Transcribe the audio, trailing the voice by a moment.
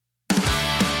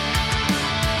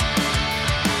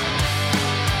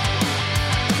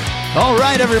All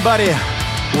right, everybody.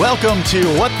 Welcome to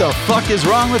What the Fuck is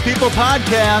Wrong with People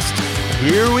podcast.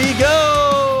 Here we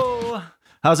go.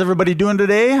 How's everybody doing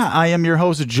today? I am your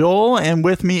host, Joel, and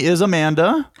with me is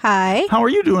Amanda. Hi. How are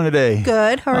you doing today?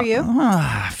 Good. How are you?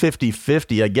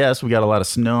 50-50, I guess. We got a lot of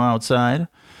snow outside,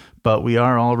 but we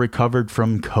are all recovered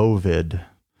from COVID.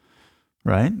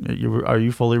 Right? Are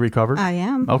you fully recovered? I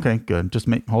am. Okay, good.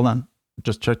 Hold on.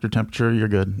 Just check your temperature. You're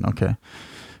good. Okay.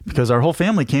 Because our whole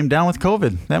family came down with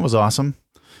COVID. That was awesome.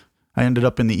 I ended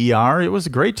up in the ER. It was a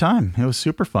great time. It was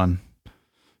super fun.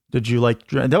 Did you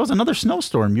that was another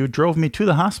snowstorm. You drove me to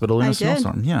the hospital in a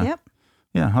snowstorm. Yeah. Yep.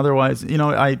 Yeah. Otherwise,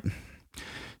 and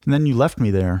then you left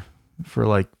me there for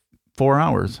like 4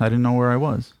 hours. I didn't know where I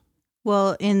was.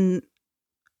 Well, in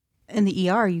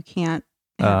the ER, you can't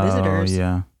have visitors. Oh,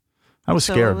 yeah. I was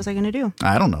so scared. What was I going to do?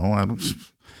 I don't know. I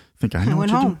think I know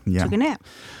went what to home. do. Yeah. Took a nap.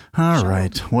 All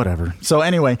right, whatever. So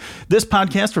anyway, this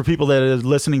podcast for people that are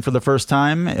listening for the first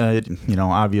time,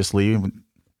 obviously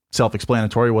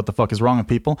self-explanatory, what the fuck is wrong with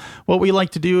people? What we like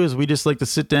to do is we just like to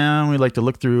sit down, we like to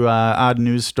look through odd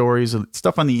news stories,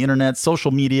 stuff on the internet,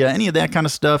 social media, any of that kind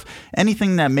of stuff,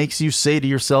 anything that makes you say to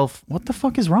yourself, what the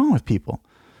fuck is wrong with people?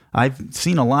 I've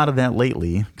seen a lot of that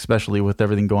lately, especially with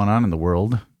everything going on in the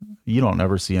world. You don't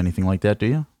ever see anything like that, do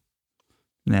you?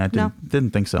 Yeah, didn't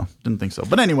think so.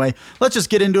 But anyway, let's just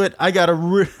get into it.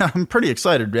 I'm pretty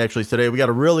excited actually today. We got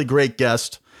a really great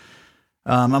guest.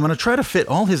 I'm going to try to fit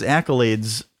all his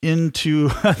accolades into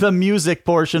the music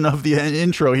portion of the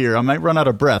intro here. I might run out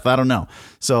of breath. I don't know.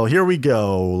 So here we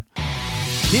go.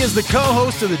 He is the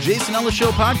co-host of the Jason Ellis Show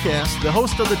podcast, the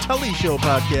host of the Tully Show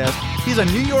podcast. He's a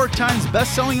New York Times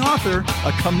best-selling author,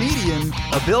 a comedian,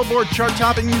 a Billboard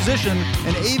chart-topping musician,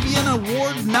 an AVN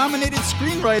Award-nominated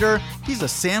screenwriter. He's a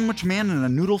sandwich man in a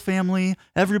noodle family.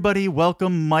 Everybody,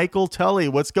 welcome Michael Tully.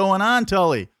 What's going on,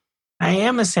 Tully? I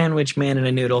am a sandwich man in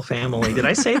a noodle family. Did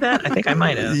I say that? I think I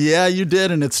might have. Yeah, you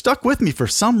did, and it stuck with me for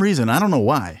some reason. I don't know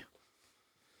why.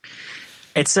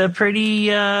 It's a pretty,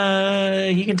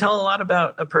 you can tell a lot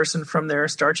about a person from their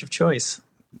starch of choice.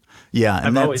 Yeah.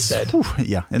 And I've always said.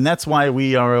 Yeah. And that's why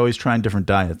we are always trying different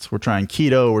diets. We're trying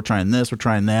keto. We're trying this. We're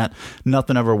trying that.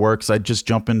 Nothing ever works. I just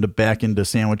jump back into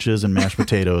sandwiches and mashed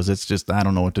potatoes. It's just, I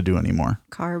don't know what to do anymore.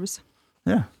 Carbs.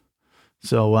 Yeah.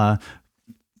 So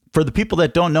for the people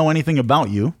that don't know anything about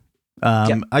you,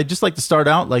 I'd just like to start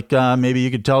out, maybe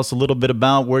you could tell us a little bit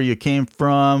about where you came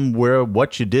from,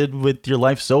 what you did with your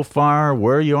life so far,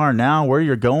 where you are now, where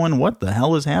you're going, what the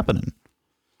hell is happening?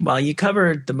 Well, you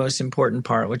covered the most important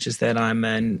part, which is that I'm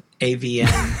an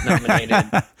AVN nominated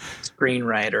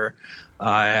screenwriter.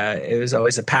 It was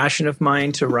always a passion of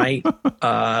mine to write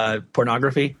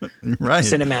pornography, right?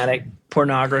 Cinematic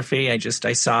pornography. I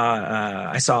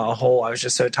saw a whole. I was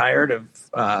just so tired of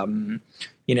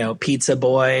pizza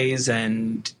boys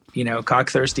and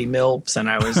cock-thirsty milfs, and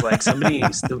I was like,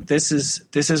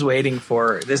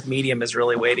 this medium is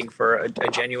really waiting for a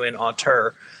genuine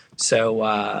auteur. So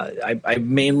I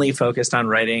mainly focused on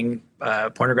writing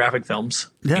pornographic films,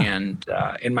 and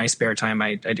in my spare time,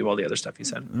 I do all the other stuff you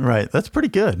said. Right, that's pretty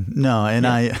good. No, and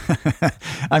I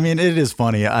mean, it is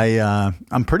funny.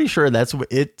 I'm pretty sure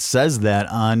it says that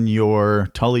on your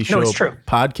Tully Show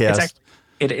podcast.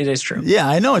 It is true. Yeah,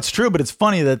 I know it's true, but it's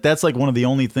funny that's like one of the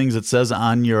only things it says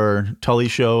on your Tully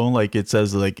Show. Like it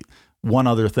says like one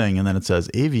other thing, and then it says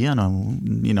AVN.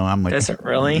 I'm like, does it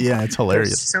really? Yeah, it's hilarious.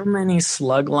 There's so many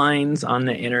slug lines on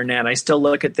the internet. I still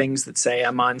look at things that say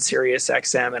I'm on Sirius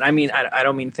XM, and I mean, I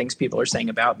don't mean things people are saying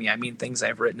about me. I mean things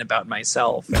I've written about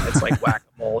myself. And it's like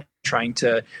whack-a-mole, trying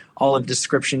to all of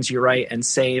descriptions you write and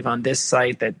save on this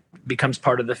site that becomes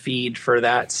part of the feed for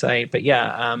that site. But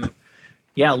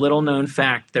little known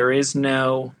fact: there is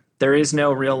no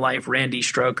real life Randy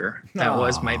Stroker. That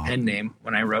was my pen name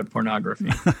when I wrote pornography.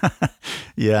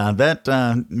 Yeah, that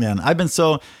man, I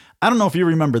don't know if you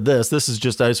remember this. I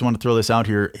just want to throw this out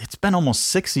here. It's been almost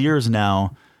 6 years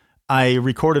now. I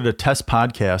recorded a test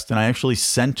podcast and I actually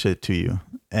sent it to you.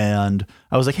 And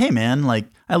I was like, hey man,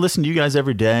 I listen to you guys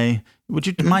every day. Would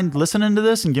you mind listening to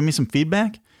this and give me some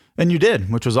feedback? And you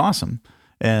did, which was awesome.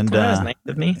 And that was nice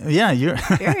of me. Yeah, you're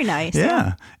very nice.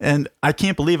 Yeah. And I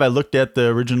can't believe I looked at the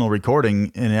original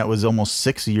recording and it was almost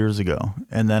 6 years ago.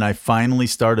 And then I finally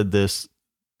started this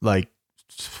 3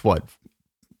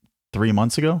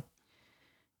 months ago?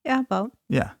 Yeah, about.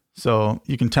 Yeah. So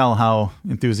you can tell how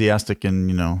enthusiastic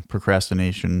and,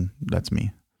 procrastination, that's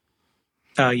me.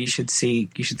 You should see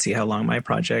how long my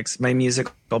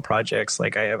musical projects,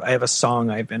 I have a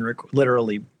song I've been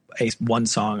one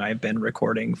song I've been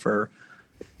recording for.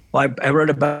 Well, I wrote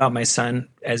about my son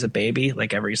as a baby,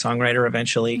 like every songwriter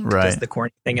eventually does the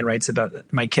corny thing and writes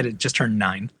about my kid had just turned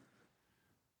 9.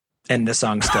 And the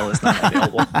song still is not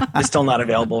available. It's still not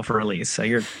available for release. So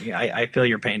I feel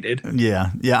your pain, dude.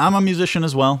 Yeah. I'm a musician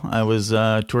as well. I was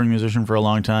a touring musician for a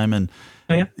long time, and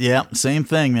same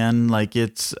thing, man. Like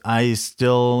I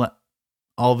still,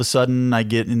 all of a sudden I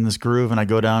get in this groove and I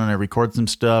go down and I record some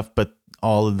stuff, but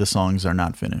all of the songs are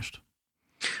not finished.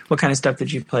 What kind of stuff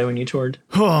did you play when you toured?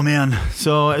 Oh man.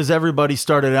 So as everybody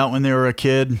started out when they were a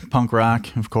kid, punk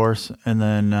rock, of course. And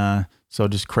then, so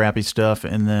just crappy stuff,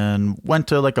 and then went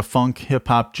to like a funk, hip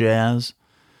hop, jazz.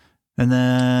 And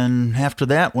then after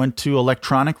that went to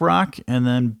electronic rock, and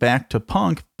then back to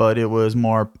punk, but it was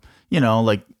more,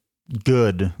 like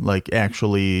good, like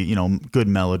actually, good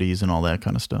melodies and all that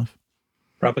kind of stuff.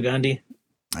 Propaganda?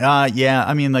 Yeah.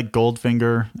 I mean, like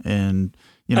Goldfinger and,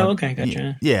 Oh, okay.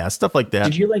 Gotcha. Yeah. Stuff like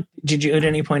that. Did you at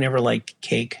any point ever like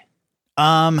Cake?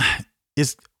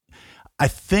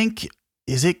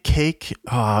 Is it Cake?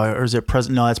 Or is it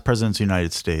President? No, that's President's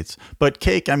United States. But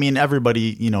Cake, I mean,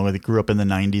 everybody, that grew up in the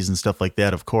 90s and stuff like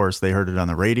that, of course, they heard it on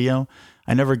the radio.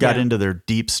 I never got into their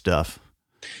deep stuff.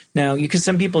 No, because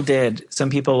some people did. Some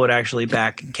people would actually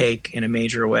back Cake in a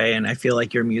major way. And I feel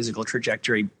like your musical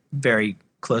trajectory very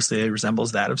closely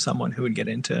resembles that of someone who would get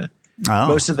into.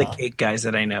 Most of the Cake guys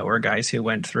that I know are guys who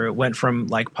went from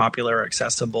like popular,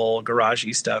 accessible,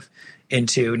 garagey stuff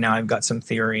into now I've got some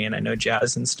theory and I know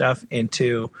jazz and stuff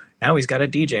into now he's got a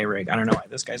DJ rig. I don't know why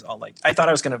this guy's all like, I thought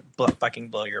I was going to fucking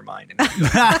blow your mind.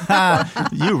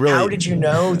 You really? How did you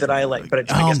know that I like, but I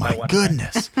guess my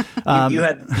goodness.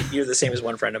 You're the same as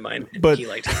one friend of mine. And but he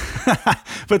liked it.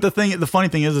 But the funny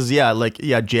thing is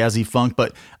jazzy funk.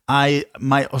 But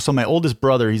my oldest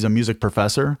brother, he's a music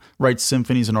professor, writes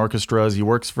symphonies and orchestras. He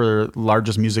works for the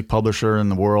largest music publisher in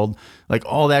the world, like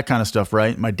all that kind of stuff.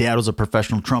 Right. My dad was a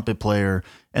professional trumpet player.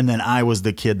 And then I was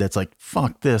the kid that's like,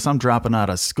 fuck this. I'm dropping out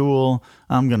of school.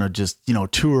 I'm going to just,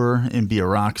 tour and be a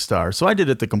rock star. So I did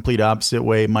it the complete opposite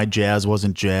way. My jazz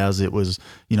wasn't jazz. It was,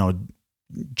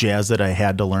 jazz that I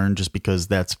had to learn just because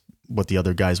that's what the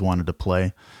other guys wanted to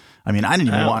play. I mean, I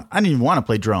didn't even want to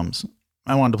play drums.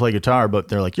 I wanted to play guitar, but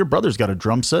they're like, your brother's got a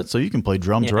drum set, so you can play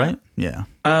drums, right? Yeah.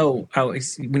 Oh,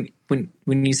 when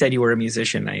you said you were a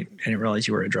musician, I didn't realize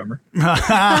you were a drummer.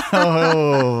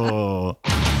 Oh.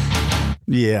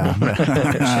 Yeah.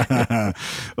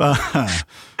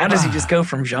 How does he just go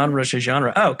from genre to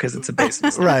genre? Oh, because it's a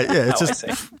bassist. Right. Yeah.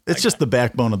 It's just the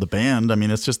backbone of the band. I mean,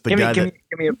 it's just the guy.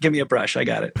 Give me a brush. I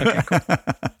got it. Okay. Cool.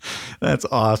 That's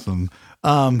awesome.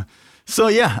 So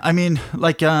yeah, I mean,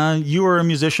 like you were a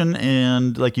musician,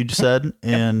 and like you just said,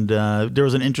 and there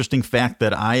was an interesting fact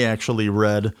that I actually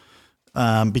read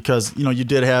because you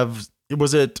did have.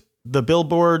 Was it the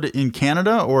Billboard in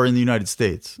Canada or in the United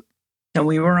States? And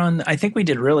we were I think we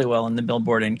did really well in the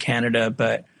Billboard in Canada,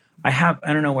 but I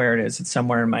don't know where it is. It's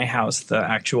somewhere in my house, the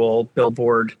actual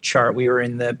Billboard chart. We were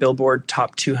in the Billboard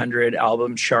Top 200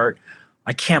 album chart.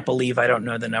 I can't believe I don't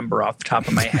know the number off the top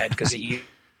of my head because it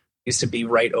used to be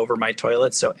right over my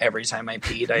toilet. So every time I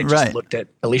peed, I just looked at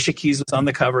Alicia Keys was on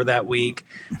the cover that week.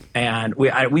 And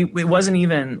it wasn't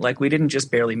even like, we didn't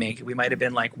just barely make it. We might've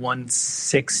been like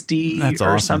 160 That's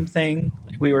or awesome. something.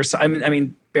 We were, I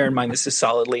mean, bear in mind, this is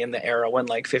solidly in the era when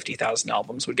like 50,000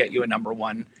 albums would get you a number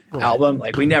one album.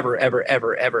 Like we never, ever,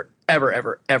 ever, ever, ever,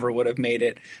 ever, ever would have made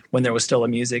it when there was still a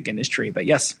music industry. But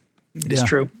yes, it is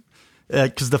true.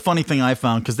 Because the funny thing I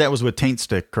found, because that was with Taint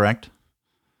Stick, correct?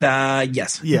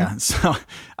 Yes. Yeah. So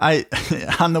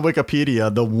on the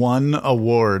Wikipedia, the one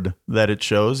award that it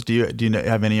shows, do you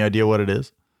have any idea what it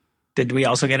is? Did we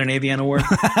also get an AVN award?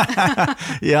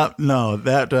 Yeah, no,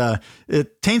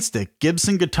 Taint Stick.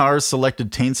 Gibson Guitars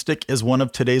selected Taint Stick as one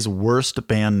of today's worst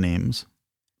band names.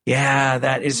 Yeah,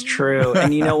 that is true.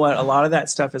 And you know what? A lot of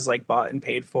that stuff is like bought and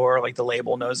paid for. Like the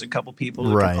label knows a couple people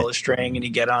who can pull a string and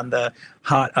you get on the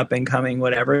hot up and coming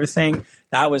whatever thing.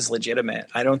 That was legitimate.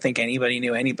 I don't think anybody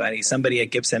knew anybody. Somebody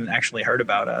at Gibson actually heard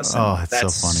about us. Oh,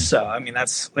 that's so funny. So, I mean,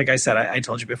 that's like I said, I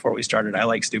told you before we started, I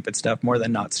like stupid stuff more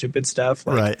than not stupid stuff.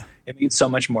 Like, it means so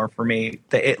much more for me.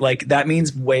 That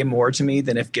means way more to me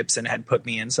than if Gibson had put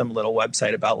me in some little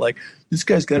website about like, this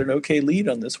guy's got an okay lead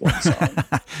on this one song.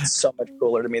 It's so much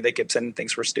cooler to me that Gibson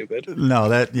thinks we're stupid.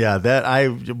 No,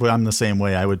 I'm the same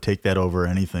way. I would take that over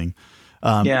anything.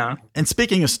 Yeah. And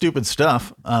speaking of stupid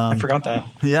stuff, I forgot that.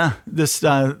 Yeah,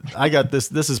 I got this.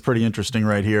 This is pretty interesting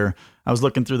right here. I was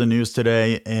looking through the news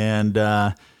today, and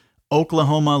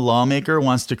Oklahoma lawmaker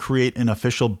wants to create an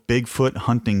official Bigfoot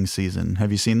hunting season.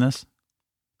 Have you seen this?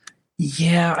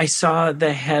 Yeah, I saw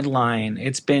the headline.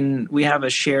 We have a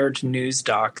shared news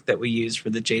doc that we use for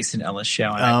the Jason Ellis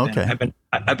show, and Oh, okay.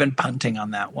 I've been punting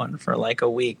on that one for like a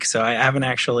week, so I haven't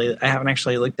actually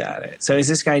looked at it. So is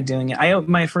this guy doing it?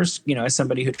 My first, as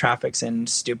somebody who traffics in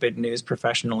stupid news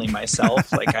professionally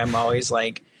myself, like I'm always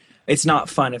like, it's not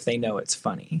fun if they know it's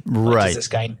funny. Like, Right.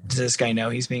 does this guy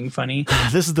know he's being funny?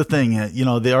 This is the thing.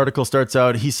 The article starts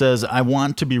out, he says, I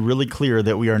want to be really clear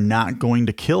that we are not going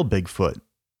to kill Bigfoot.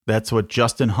 That's what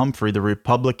Justin Humphrey, the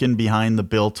Republican behind the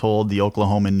bill, told the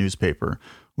Oklahoman newspaper.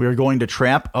 We are going to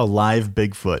trap a live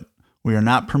Bigfoot. We are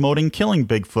not promoting killing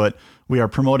Bigfoot. We are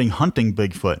promoting hunting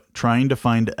Bigfoot, trying to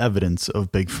find evidence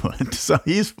of Bigfoot. So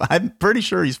I'm pretty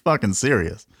sure he's fucking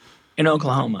serious. In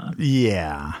Oklahoma.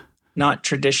 Yeah. Not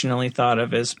traditionally thought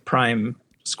of as prime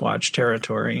Squatch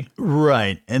territory.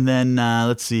 Right. And then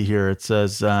let's see here. It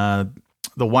says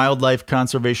the Wildlife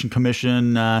Conservation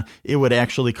Commission, it would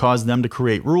actually cause them to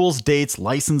create rules, dates,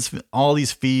 license, all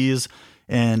these fees,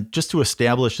 and just to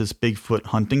establish this Bigfoot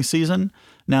hunting season.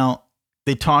 Now,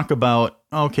 they talk about,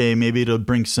 okay, maybe it'll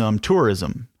bring some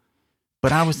tourism.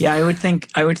 But I would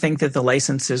think that the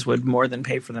licenses would more than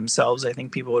pay for themselves. I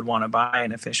think people would want to buy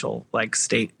an official, like,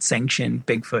 state sanctioned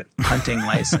Bigfoot hunting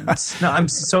license. No, I'm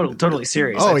totally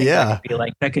serious. Oh, I think yeah.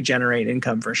 that could generate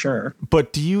income for sure.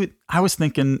 But I was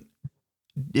thinking,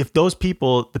 if those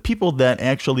people, the people that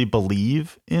actually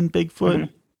believe in Bigfoot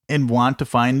and want to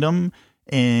find them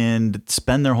and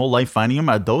spend their whole life finding them,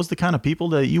 are those the kind of people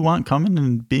that you want coming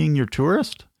and being your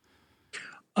tourist?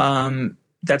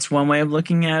 That's one way of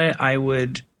looking at it. I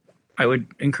would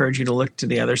encourage you to look to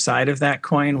the other side of that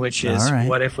coin, which is, All right.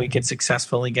 What if we could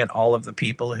successfully get all of the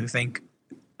people who think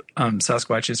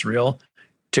Sasquatch is real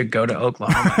to go to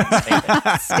Oklahoma and stay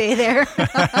there? Stay there.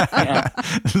 Yeah.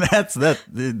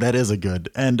 That is a good,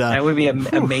 and That would be a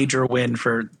major win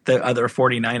for the other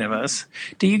 49 of us.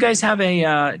 Do you guys have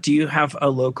a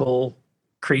local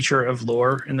creature of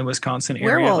lore in the Wisconsin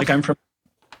area? Werewolf. Like I'm from.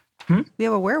 We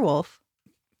have a werewolf.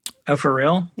 Oh, for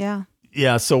real? Yeah.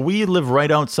 yeah. So we live right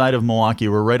outside of Milwaukee.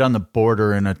 We're right on the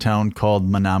border in a town called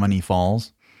Menominee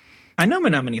Falls. I know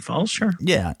Menominee Falls, sure.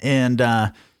 Yeah,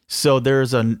 and so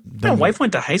there's My wife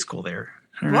went to high school there.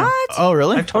 I don't know. What? Oh,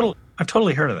 really? I've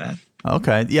totally heard of that.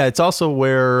 Okay. Yeah, it's also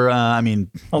where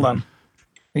Hold on.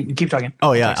 Keep talking.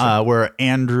 Oh yeah, where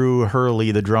Andrew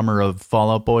Hurley, the drummer of Fall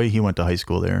Out Boy, he went to high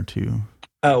school there too.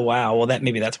 Oh wow. Well,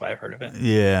 maybe that's why I've heard of it.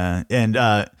 Yeah,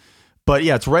 and but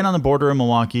yeah, it's right on the border of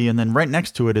Milwaukee, and then right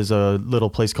next to it is a little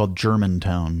place called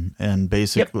Germantown, and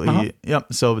basically,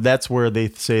 yep. So that's where they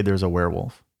say there's a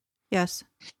werewolf. Yes.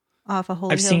 Off a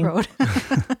Holy I've Hill seen- Road.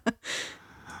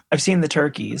 I've seen the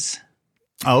turkeys.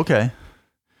 Oh, okay.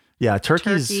 Yeah,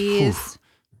 turkeys. Turkeys.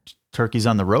 Turkeys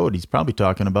on the road. He's probably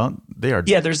talking about. They are.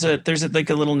 Yeah, there's a like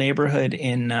a little neighborhood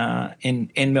in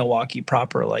Milwaukee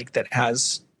proper, like, that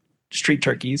has street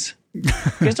turkeys. You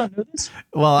guys don't know this?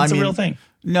 Well, It's a real thing.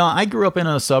 No, I grew up in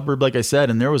a suburb, like I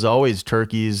said, and there was always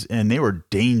turkeys, and they were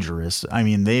dangerous. I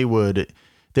mean,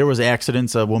 there was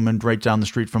accidents. A woman right down the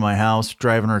street from my house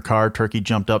driving her car, turkey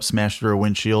jumped up, smashed through her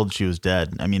windshield. She was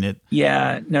dead. I mean,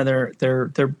 Yeah, no,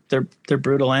 they're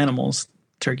brutal animals.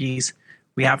 Turkeys.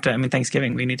 We have to. I mean,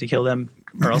 Thanksgiving, we need to kill them,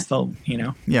 or else they'll,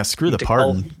 yeah, screw the to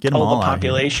pardon. Get them cull all the out here.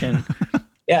 population.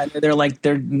 Yeah,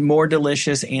 they're more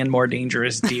delicious and more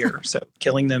dangerous deer. So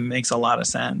killing them makes a lot of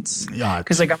sense. Yeah,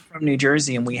 Because like I'm from New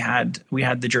Jersey, and we had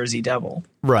the Jersey Devil.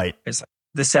 right. It's like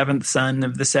the seventh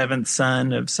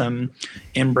son of some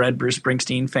inbred Bruce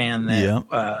Springsteen fan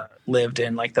that lived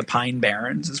in like the Pine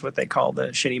Barrens, is what they call the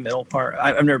shitty middle part.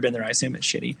 I've never been there. I assume it's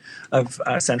shitty, of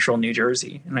central New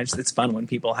Jersey, and it's fun when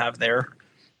people have their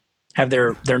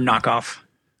knockoff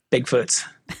Bigfoots.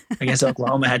 I guess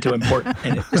Oklahoma had to import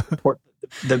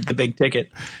the big ticket.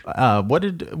 What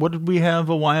did we have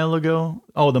a while ago?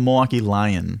 Oh, the Milwaukee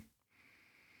Lion.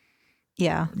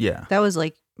 Yeah. Yeah. That was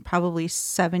like probably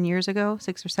 6 or 7 years ago.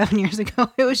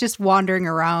 It was just wandering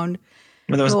around.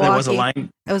 There was a Milwaukee. line.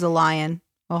 It was a lion.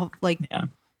 Well, like, Yeah.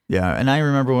 Yeah, and I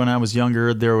remember when I was younger,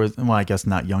 I guess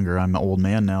not younger, I'm an old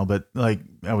man now, but like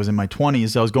I was in my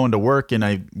 20s, I was going to work and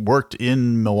I worked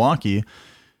in Milwaukee,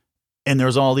 and there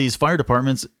was all these fire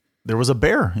departments. There was a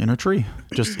bear in a tree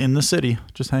just in the city,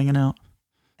 just hanging out.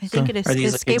 I think it Are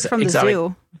these, like, escaped from the exotic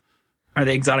zoo. Are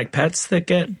they exotic pets that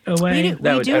get away?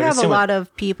 We do have a lot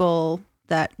of people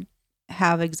that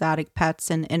have exotic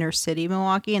pets in inner city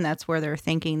Milwaukee, and that's where they're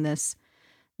thinking this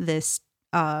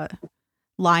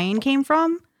lion came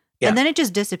from. Yeah. And then it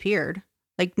just disappeared.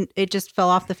 Like, it just fell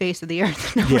off the face of the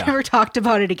earth. No one Yeah. ever talked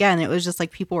about it again. It was just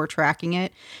like people were tracking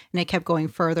it, and it kept going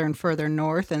further and further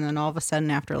north. And then all of a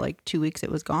sudden, after like 2 weeks, it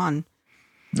was gone.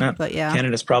 But yeah.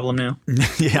 Canada's problem now.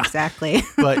 Yeah. Exactly.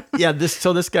 But yeah,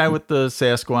 this guy with the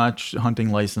Sasquatch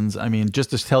hunting license, I mean, just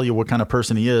to tell you what kind of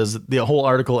person he is, the whole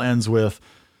article ends with,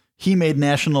 he made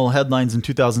national headlines in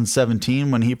 2017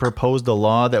 when he proposed a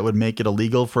law that would make it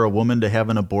illegal for a woman to have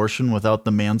an abortion without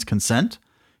the man's consent.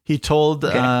 He told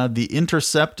The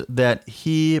Intercept that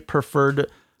he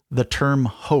preferred the term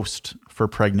host for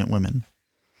pregnant women.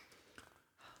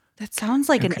 That sounds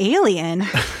like an alien.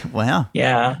 Wow.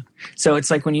 Yeah. So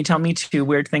it's like when you tell me two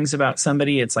weird things about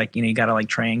somebody, it's like, you got to like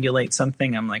triangulate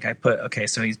something. I'm like, okay,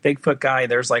 so he's Bigfoot guy.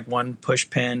 There's like one push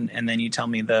pin. And then you tell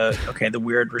me the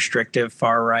weird restrictive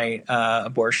far right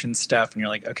abortion stuff. And you're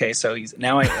like, okay, so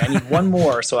I need one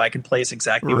more so I can place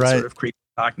exactly what sort of creep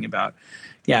you're talking about.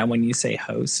 Yeah. When you say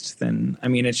host, then, I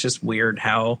mean, it's just weird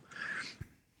how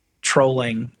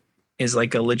trolling is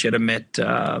like a legitimate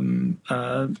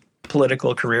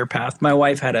political career path. My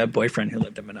wife had a boyfriend who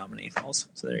lived in Menominee Falls.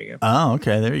 So there you go. Oh,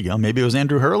 okay. There you go. Maybe it was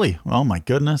Andrew Hurley. Oh my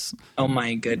goodness. Oh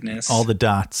my goodness. All the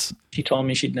dots. She told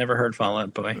me she'd never heard Fall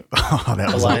Out Boy. Oh,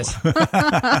 that was lies.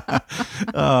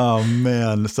 Oh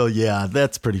man. So yeah,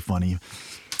 that's pretty funny.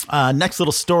 Next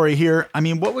little story here. I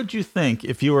mean, what would you think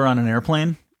if you were on an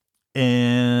airplane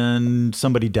and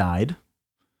somebody died?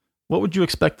 What would you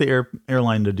expect the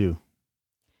airline to do?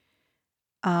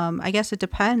 I guess it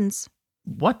depends.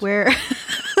 What? Where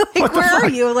where are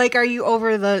you? Like, are you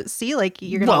over the sea? Like,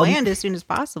 you're going to land as soon as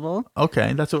possible.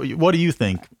 Okay. That's what do you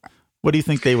think? What do you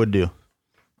think they would do?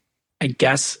 I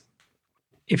guess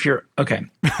if you're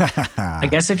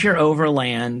over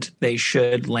land, they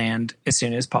should land as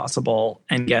soon as possible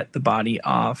and get the body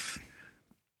off.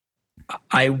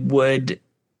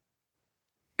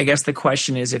 I guess the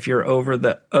question is, if you're over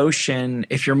the ocean,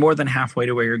 if you're more than halfway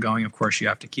to where you're going, of course you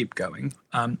have to keep going.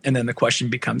 And then the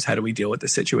question becomes, how do we deal with the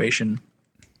situation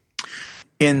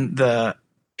in the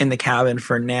cabin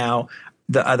for now?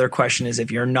 The other question is, if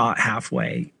you're not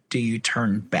halfway, do you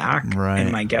turn back? Right.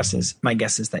 And my guess is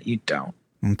that you don't.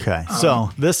 Okay. So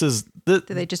this is Do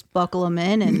they just buckle them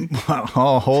in and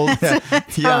hold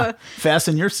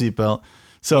fasten your seatbelt.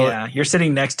 So yeah, you're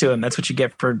sitting next to him. That's what you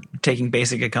get for taking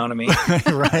basic economy.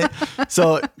 Right.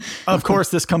 So of course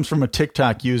this comes from a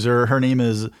TikTok user. Her name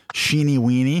is Sheeny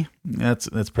Weenie.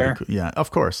 That's pretty cool. Yeah, of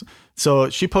course.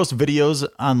 So she posts videos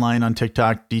online on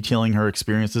TikTok detailing her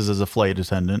experiences as a flight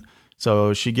attendant.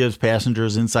 So she gives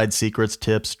passengers inside secrets,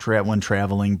 tips, when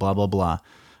traveling, blah, blah, blah.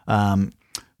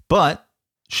 But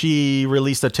she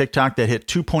released a TikTok that hit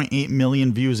 2.8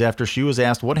 million views after she was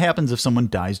asked what happens if someone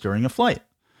dies during a flight.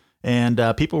 And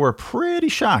people were pretty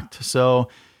shocked. So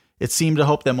it seemed to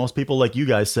hope that most people, like you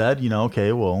guys said,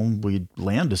 okay, well, we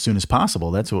land as soon as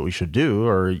possible. That's what we should do,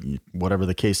 or whatever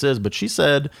the case is. But she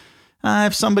said,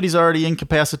 if somebody's already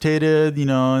incapacitated,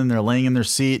 and they're laying in their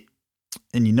seat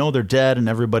and they're dead and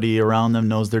everybody around them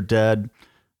knows they're dead,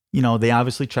 they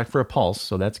obviously check for a pulse.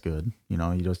 So that's good. You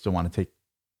just don't want to take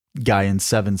guy in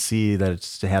 7C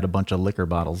that's had a bunch of liquor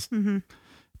bottles. Mm-hmm.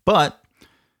 But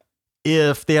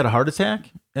if they had a heart attack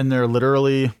and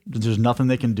there's nothing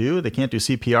they can do, they can't do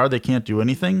CPR, they can't do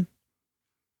anything,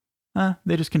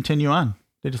 they just continue on.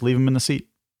 They just leave them in the seat.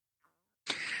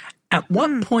 At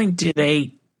what point do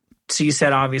they, so you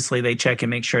said obviously they check and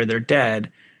make sure they're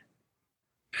dead.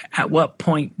 At what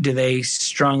point do they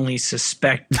strongly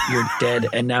suspect you're dead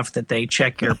enough that they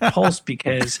check your pulse?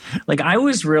 Because like I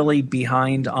was really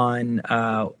behind on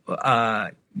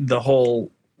the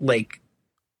whole like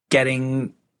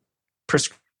getting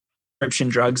prescription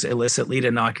drugs illicitly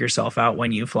to knock yourself out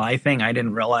when you fly thing. I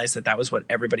didn't realize that was what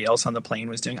everybody else on the plane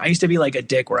was doing. I used to be like a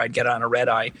dick where I'd get on a red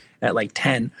eye at like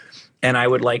 10 and I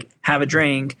would like have a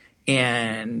drink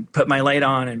and put my light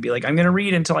on and be like, I'm going to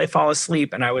read until I fall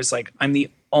asleep. And I was like, I'm the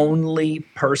only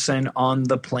person on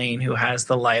the plane who has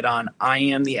the light on. I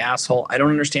am the asshole. I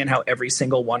don't understand how every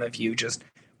single one of you just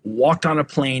walked on a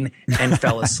plane and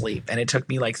fell asleep. And it took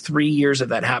me like 3 years of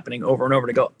that happening over and over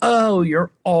to go, oh,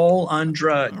 you're all on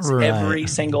drugs. Right. Every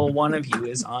single one of you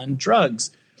is on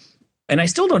drugs. And I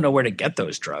still don't know where to get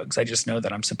those drugs. I just know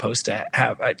that I'm supposed to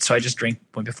have. So I just drink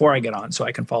before I get on so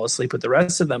I can fall asleep with the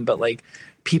rest of them. But like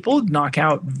people knock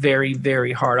out very,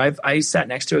 very hard. I sat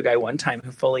next to a guy one time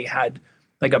who fully had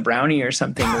like a brownie or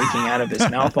something leaking out of his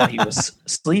mouth while he was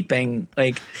sleeping.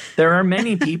 Like there are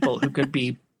many people who could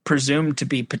be presumed to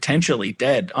be potentially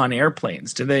dead on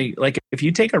airplanes. Do they, like, if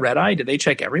you take a red eye, do they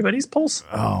check everybody's pulse?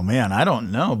 Oh man, I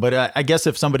don't know, but I guess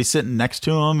if somebody's sitting next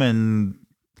to him and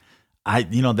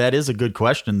that is a good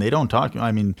question. They don't talk.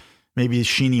 I mean, maybe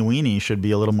Sheeny Weenie should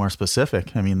be a little more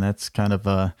specific. I mean, that's kind of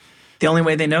the only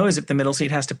way they know is if the middle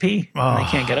seat has to pee and they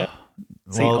can't get up.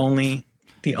 It's the only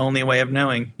the only way of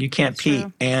knowing. You can't pee,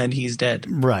 true. and he's dead.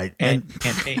 Right. And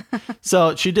can't pee.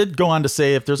 So she did go on to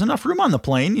say, if there's enough room on the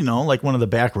plane, like one of the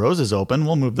back rows is open,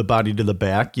 we'll move the body to the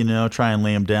back, try and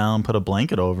lay him down, put a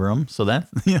blanket over him. So that,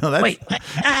 that's. Wait,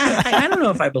 I don't know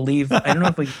if I don't know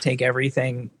if we can take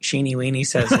everything Sheeny Weenie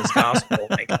says as gospel,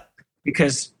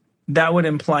 because that would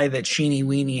imply that Sheeny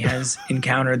Weenie has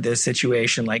encountered this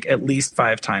situation at least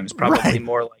 5 times, probably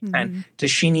more like 10. Does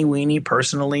Sheeny Weenie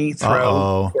personally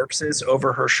throw corpses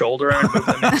over her shoulder and move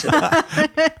them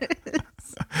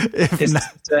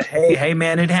into hey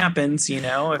man, it happens,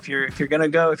 if you're gonna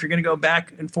go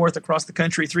back and forth across the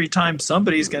country 3 times,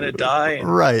 somebody's gonna die.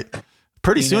 Right.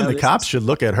 Pretty soon the cops should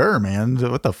look at her, man.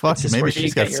 What the fuck? Maybe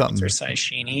she's got something. Exercise,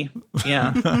 Sheeny.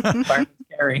 Yeah.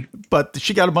 Scary. But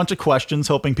she got a bunch of questions,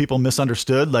 hoping people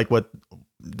misunderstood,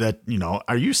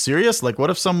 are you serious? What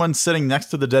if someone's sitting next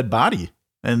to the dead body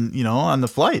and, on the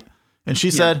flight? And she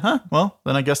said, well,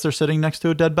 then I guess they're sitting next to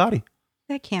a dead body.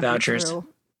 That can't Vouchers. be true.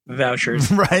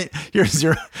 Vouchers. Right. Here's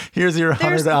your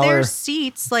 $100. There's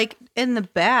seats in the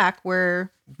back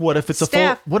where what if it's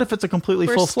a completely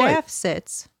full flight? Staff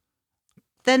sits.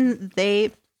 Then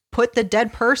they put the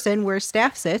dead person where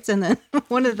staff sits, and then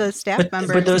one of the staff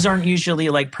members. But those aren't usually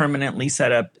permanently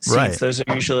set up seats. Right. Those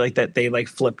are usually that they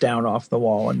flip down off the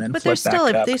wall and then flip back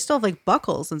up. They still have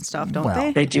buckles and stuff, don't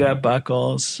they? They do have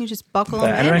buckles. You just buckle them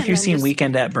in. I don't know if you've seen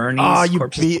Weekend at Bernie's. Oh, you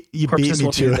beat corpses me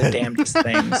will to do it. the damnedest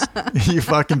things. You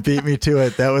fucking beat me to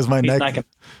it. That was my next.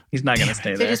 He's not gonna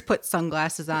stay there. They just put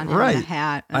sunglasses on him and a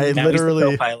hat. And Now he's the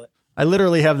co-pilot. I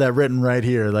literally have that written right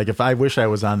here. If I wish I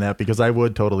was on that, because I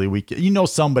would totally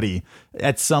somebody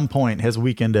at some point has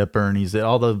Weekend at Bernie's.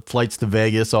 All the flights to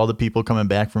Vegas, all the people coming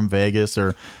back from Vegas,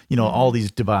 or all these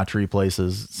debauchery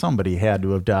places. Somebody had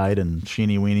to have died, and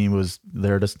Sheeny Weenie was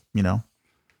there to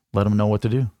let them know what to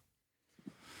do.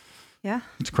 Yeah,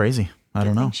 it's crazy. I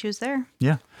don't know. She was there.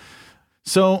 Yeah.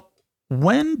 So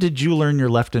when did you learn your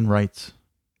left and rights?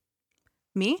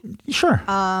 Me? Sure.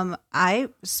 I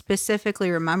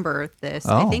specifically remember this.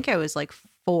 Oh. I think I was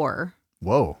 4.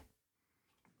 Whoa.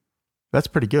 That's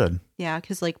pretty good. Yeah,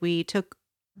 because we took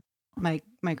my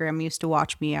grandma used to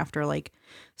watch me after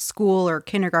school or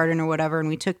kindergarten or whatever, and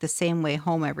we took the same way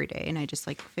home every day. And I just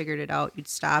figured it out. You'd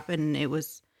stop, and it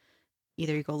was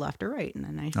either you go left or right, and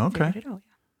then I figured it out.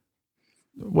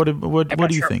 What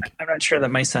do you think? I'm not sure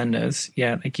that my son knows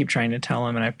yet. I keep trying to tell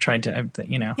him, and I've tried to,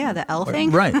 Yeah, the L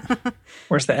thing. Right.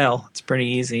 Where's the L? It's pretty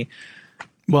easy.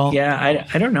 Well, yeah,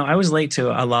 I don't know. I was late to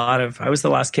I was the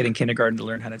last kid in kindergarten to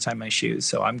learn how to tie my shoes,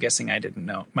 so I'm guessing I didn't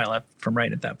know my left from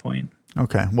right at that point.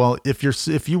 Okay. Well, if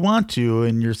you want to,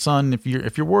 and your son, if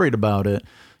you're worried about it,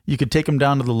 you could take him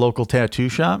down to the local tattoo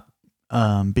shop,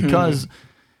 because.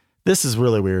 This is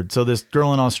really weird. So this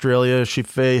girl in Australia, she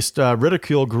faced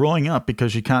ridicule growing up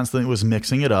because she constantly was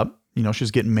mixing it up. She was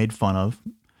getting made fun of.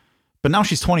 But now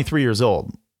she's 23 years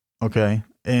old. Okay.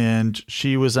 And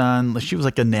she was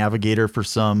like a navigator for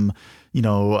some,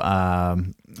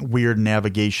 weird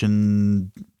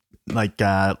navigation,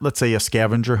 let's say a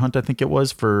scavenger hunt, I think it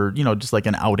was, for, just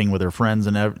an outing with her friends.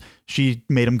 And she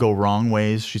made them go wrong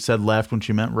ways. She said left when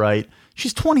she meant right.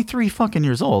 She's 23 fucking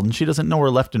years old, and she doesn't know her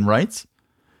left and rights.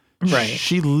 Right.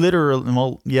 She literally,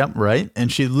 right.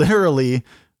 And she literally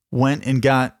went and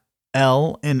got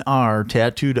L and R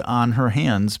tattooed on her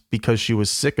hands because she was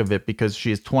sick of it, because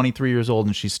she is 23 years old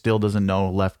and she still doesn't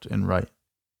know left and right.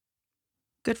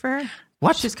 Good for her.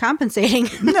 What? She's compensating.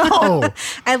 No.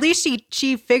 At least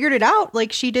she figured it out.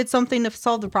 She did something to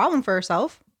solve the problem for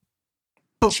herself.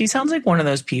 She sounds like one of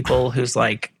those people who's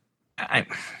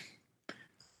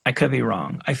I could be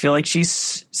wrong. I feel like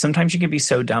sometimes you can be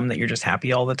so dumb that you're just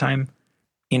happy all the time.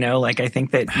 I think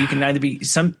that you can either be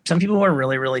some people who are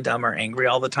really, really dumb are angry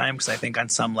all the time, because I think on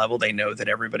some level they know that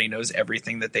everybody knows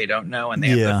everything that they don't know, and they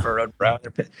have the furrowed brow.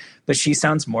 But she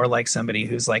sounds more like somebody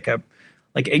who's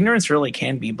ignorance really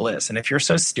can be bliss. And if you're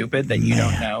so stupid that you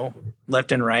don't know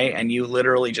left and right, and you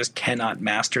literally just cannot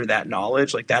master that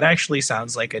knowledge, that actually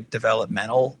sounds like a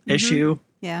developmental issue.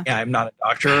 Yeah. I'm not a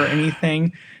doctor or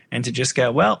anything. And to just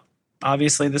go, well,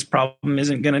 obviously this problem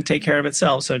isn't going to take care of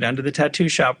itself, so down to the tattoo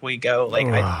shop we go.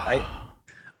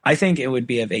 I think it would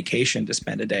be a vacation to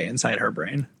spend a day inside her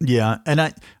brain. Yeah, and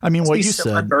I mean, what you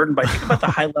said. Burdened by, think about the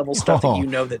high level stuff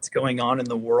that that's going on in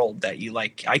the world that you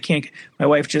like. I can't. My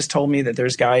wife just told me that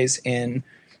there's guys in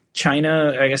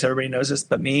China. I guess everybody knows this,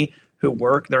 but me, who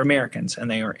work. They're Americans, and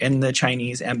they are in the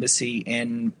Chinese embassy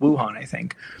in Wuhan, I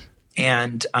think.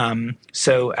 And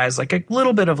so as a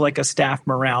little bit of a staff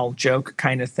morale joke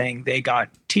kind of thing, they got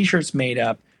T-shirts made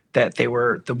up that they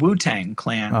were the Wu-Tang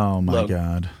Clan. Oh my logo.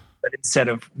 God. But instead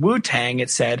of Wu-Tang, it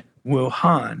said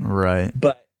Wuhan. Right.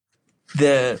 But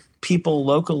the people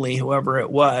locally, whoever it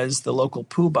was, the local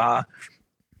poobah,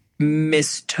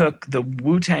 mistook the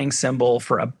Wu-Tang symbol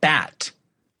for a bat.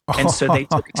 And so they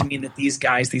took it to mean that these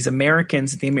guys, these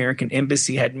Americans at the American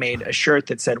embassy, had made a shirt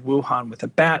that said Wuhan with a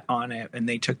bat on it. And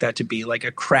they took that to be like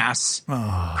a crass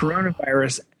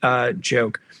coronavirus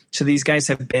joke. So these guys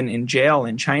have been in jail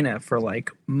in China for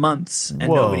like months and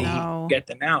nobody can get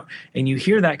them out. And you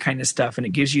hear that kind of stuff and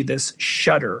it gives you this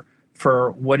shudder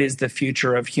for what is the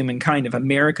future of humankind. If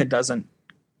America doesn't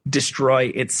destroy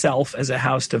itself as a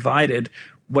house divided,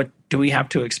 what do we have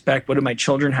to expect? What do my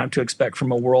children have to expect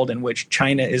from a world in which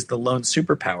China is the lone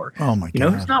superpower? Oh my God. You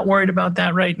know who's not worried about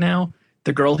that right now?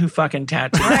 The girl who fucking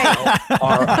tattooed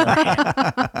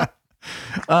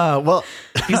well,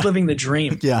 he's living the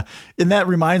dream. Yeah. And that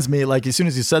reminds me, like, as soon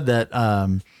as you said that,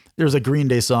 there's a Green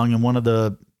Day song and one of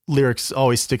the lyrics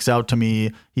always sticks out to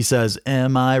me. He says,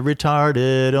 "Am I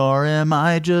retarded or am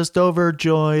I just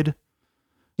overjoyed?"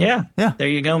 Yeah. Yeah. There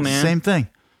you go, man. Same thing.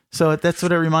 So that's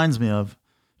what it reminds me of.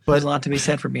 But there's a lot to be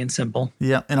said for being simple.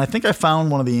 Yeah. And I think I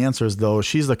found one of the answers, though.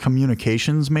 She's the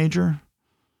communications major.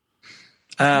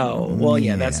 Oh, well,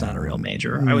 yeah, that's not a real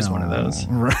major. I was one of those.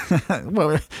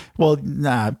 well,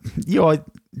 nah. You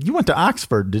went to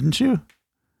Oxford, didn't you?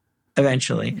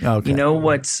 Eventually. Okay. You know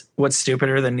what's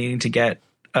stupider than needing to get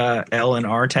L and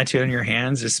R tattooed on your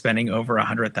hands is spending over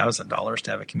 $100,000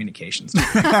 to have a communications.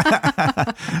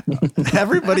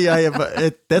 Everybody I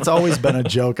have, that's always been a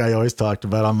joke I always talked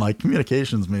about. I'm like,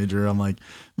 communications major. I'm like,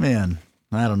 man,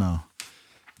 I don't know.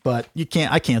 But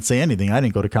I can't say anything. I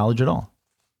didn't go to college at all.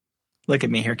 Look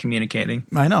at me here communicating.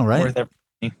 I know, right?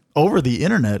 Over the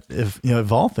internet,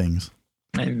 of all things.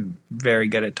 I'm very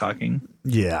good at talking.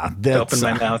 Yeah. I open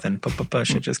my mouth and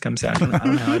shit just comes out. I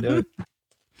don't know how to do it.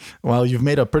 Well, you've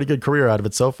made a pretty good career out of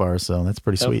it so far, so that's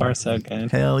pretty sweet. So far, so good.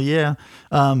 Hell yeah.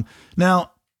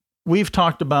 Now, we've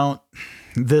talked about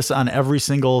this on every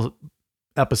single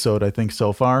episode, I think,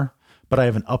 so far, but I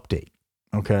have an update.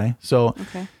 Okay? So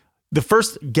the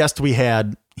first guest we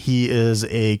had, he is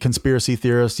a conspiracy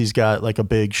theorist. He's got like a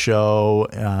big show,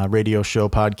 radio show,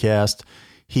 podcast.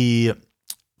 He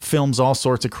films all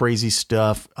sorts of crazy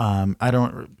stuff. I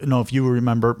don't know if you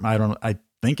remember. I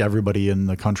think everybody in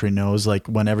the country knows, like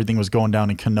when everything was going down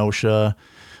in Kenosha,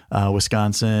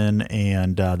 Wisconsin,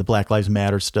 and the Black Lives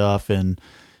Matter stuff, and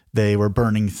they were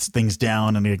burning things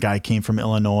down, and a guy came from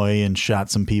Illinois and shot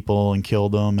some people and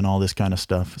killed them and all this kind of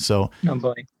stuff. So, oh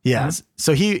boy. Yeah.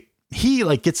 So he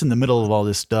like gets in the middle of all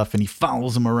this stuff and he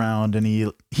follows him around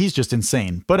and he's just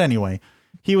insane. But anyway,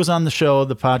 he was on the show,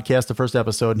 the podcast, the first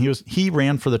episode, and he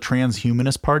ran for the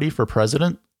Transhumanist Party for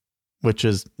president, which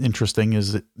is interesting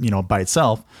by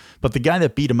itself. But the guy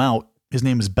that beat him out, his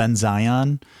name is Ben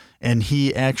Zion, and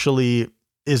he actually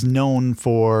is known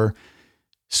for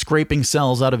scraping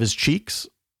cells out of his cheeks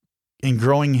and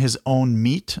growing his own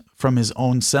meat from his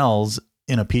own cells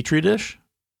in a petri dish.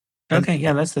 Okay,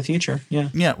 yeah, that's the future. Yeah.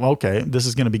 Yeah, well, okay, this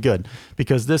is going to be good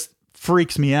because this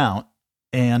freaks me out.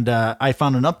 And I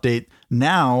found an update.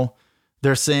 Now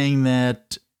they're saying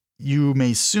that you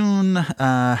may soon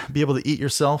be able to eat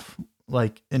yourself,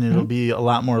 like, and it'll be a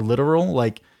lot more literal.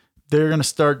 Like, they're going to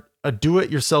start a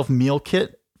do-it-yourself meal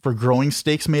kit for growing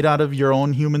steaks made out of your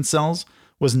own human cells.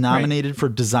 Was nominated for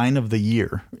Design of the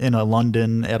Year at a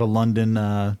London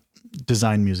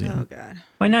design museum. Oh God!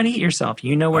 Why not eat yourself?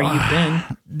 You know where you've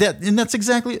been. That's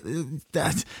exactly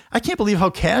that. I can't believe how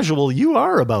casual you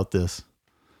are about this.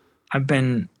 I've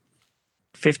been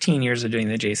 15 years of doing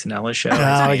the Jason Ellis show.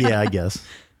 Oh yeah, I guess.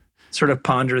 Sort of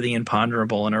ponder the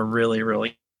imponderable in a really,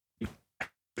 really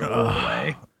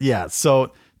way. Yeah.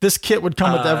 So this kit would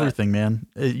come with everything, man.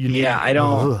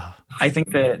 I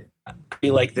think that I'd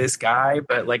be like this guy,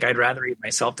 but like I'd rather eat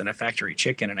myself than a factory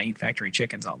chicken, and I eat factory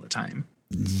chickens all the time.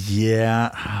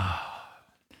 Yeah.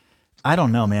 I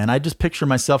don't know, man. I just picture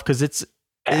myself because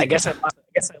I guess I lost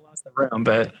the room,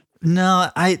 but no.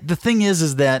 The thing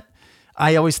is that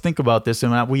I always think about this,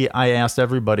 and I asked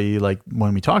everybody, like,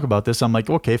 when we talk about this, I'm like,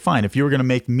 okay, fine. If you were going to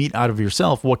make meat out of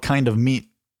yourself, what kind of meat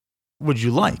would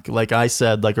you like? Like I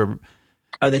said, like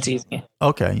that's easy.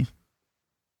 Okay.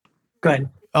 Go ahead.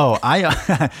 Oh,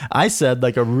 I said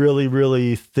like a really,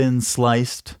 really thin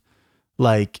sliced,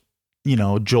 like,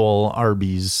 Joel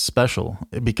Arby's special,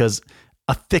 because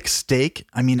a thick steak,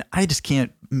 I mean, I just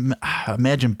can't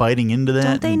imagine biting into that.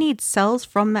 Don't they need cells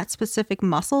from that specific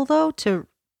muscle though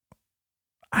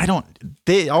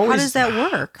they always, how does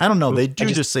that work? I don't know. They do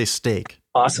just say steak.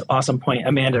 Awesome point.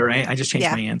 Amanda, right? I just changed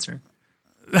my answer.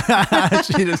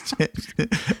 She just changed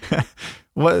it.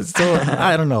 So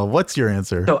I don't know. What's your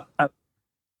answer? So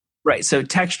Right. So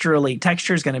texture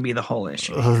is going to be the whole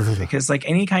issue here, because like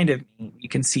any kind of meat, you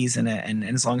can season it, and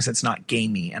as long as it's not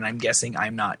gamey, and I'm guessing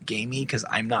I'm not gamey because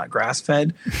I'm not grass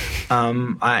fed.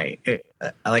 I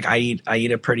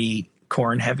eat a pretty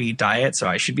corn heavy diet, so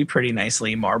I should be pretty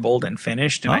nicely marbled and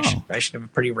finished, and I should have a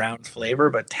pretty round flavor.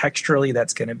 But texturally,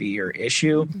 that's going to be your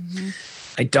issue. Mm-hmm.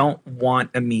 I don't want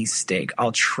a Mies steak.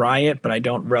 I'll try it, but I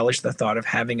don't relish the thought of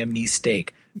having a Mies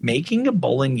steak. Making a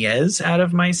bolognese out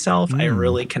of myself, I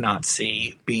really cannot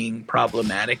see being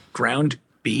problematic. Ground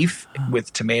beef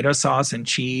with tomato sauce and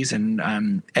cheese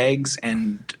and eggs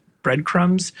and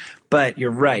breadcrumbs. But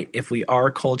you're right. If we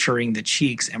are culturing the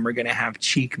cheeks and we're going to have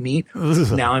cheek meat,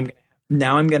 now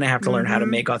I'm going to have to learn how to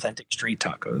make authentic street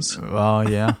tacos. Oh,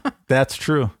 yeah, that's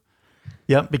true.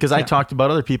 Yep, because I talked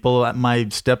about other people. My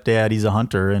stepdad, he's a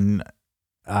hunter, and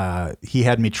he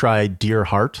had me try deer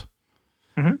heart.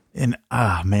 Mm-hmm. And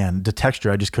man, the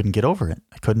texture, I just couldn't get over it.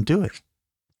 I couldn't do it.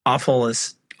 Awful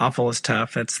is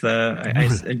tough. It's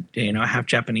the a half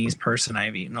Japanese person.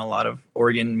 I've eaten a lot of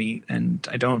organ meat, and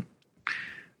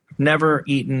never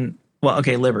eaten. Well,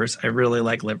 okay, livers. I really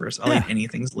like livers. I'll eat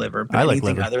anything's liver, but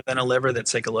anything other than a liver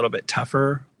that's like a little bit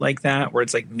tougher like that, where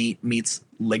it's like meat meets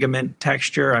ligament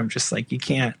texture. I'm just like, you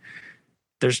can't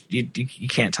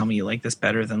tell me you like this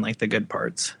better than like the good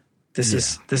parts. This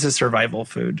is survival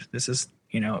food. This is,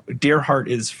 deer heart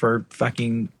is for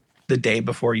fucking the day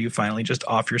before you finally just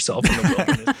off yourself in the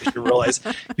wilderness because you realize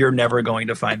you're never going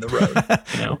to find the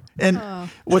road. And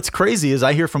what's crazy is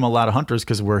I hear from a lot of hunters,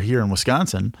 because we're here in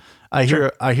Wisconsin. I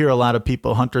hear a lot of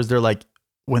people, hunters, they're like,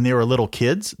 when they were little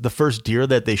kids, the first deer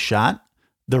that they shot,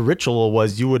 the ritual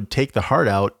was you would take the heart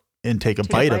out and take a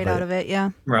bite out of it.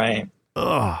 Yeah. Right.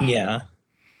 Ugh. Yeah.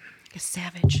 A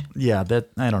savage. Yeah,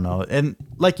 that I don't know. And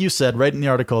like you said, right in the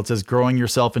article, it says growing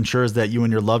yourself ensures that you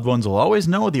and your loved ones will always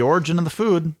know the origin of the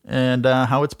food and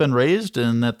how it's been raised,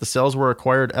 and that the cells were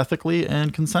acquired ethically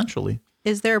and consensually.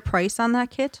 Is there a price on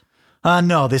that kit?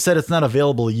 No, they said it's not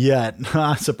available yet.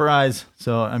 Surprise.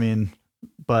 So, I mean,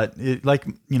 but like,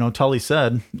 Tully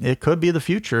said, it could be the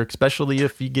future, especially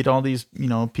if you get all these,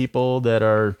 people that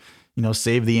are,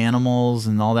 save the animals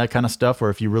and all that kind of stuff.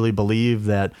 Or if you really believe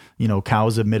that,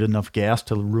 cows emit enough gas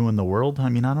to ruin the world. I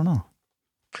mean, I don't know.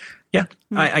 Yeah.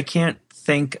 I can't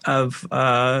think of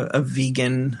a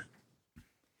vegan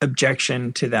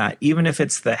objection to that. Even if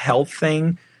it's the health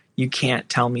thing, you can't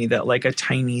tell me that like a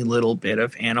tiny little bit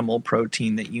of animal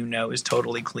protein that is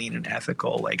totally clean and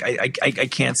ethical. Like I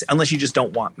can't say, unless you just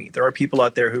don't want meat. There are people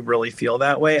out there who really feel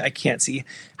that way. I can't see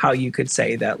how you could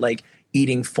say that like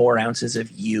eating 4 ounces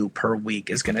of per week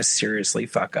is going to seriously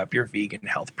fuck up your vegan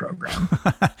health program.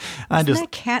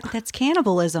 That's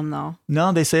cannibalism though.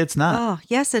 No, they say it's not. Oh,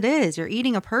 yes, it is. You're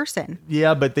eating a person.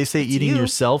 Yeah, but they say eating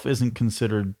yourself isn't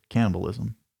considered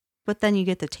cannibalism. But then you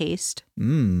get the taste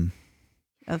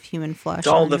of human flesh. It's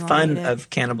all the fun of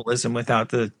cannibalism without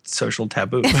the social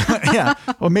taboo. Yeah.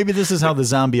 Well, maybe this is how the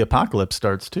zombie apocalypse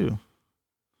starts too.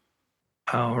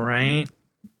 All right.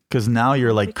 Because now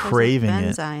you're like craving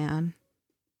it.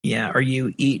 Yeah, or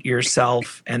you eat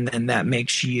yourself, and then that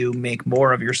makes you make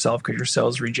more of yourself because your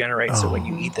cells regenerate. So when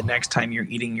you eat the next time, you're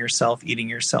eating yourself,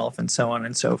 and so on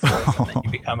and so forth. And then you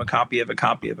become a copy of a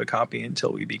copy of a copy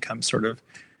until we become sort of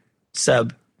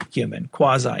subhuman,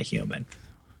 quasi-human,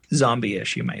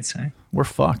 zombie-ish, you might say. We're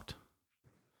fucked.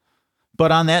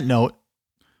 But on that note,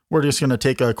 we're just going to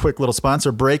take a quick little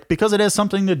sponsor break because it has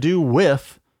something to do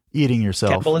with eating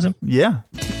yourself. Cannibalism? Yeah.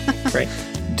 Great.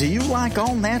 Do you like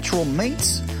all natural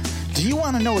meats? Do you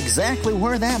want to know exactly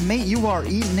where that meat you are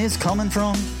eating is coming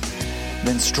from?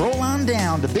 Then stroll on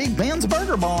down to Big Ben's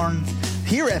Burger Barn.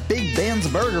 Here at Big Ben's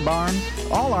Burger Barn,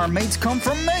 all our meats come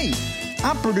from me.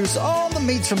 I produce all the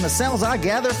meats from the cells I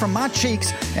gather from my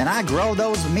cheeks, and I grow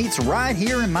those meats right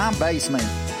here in my basement.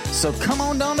 So come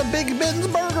on down to Big Ben's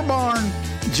Burger Barn.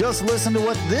 Just listen to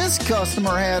what this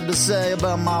customer had to say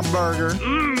about my burger.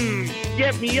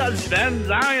 Get me a Ben's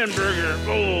Iron Burger.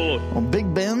 Oh. Well,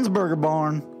 Big Ben's Burger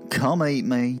Barn, come eat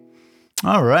me.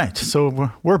 All right,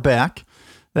 so we're back.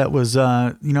 That was,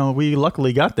 we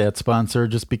luckily got that sponsor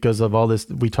just because of all this.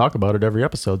 We talk about it every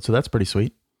episode, so that's pretty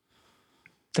sweet.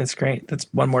 That's great. That's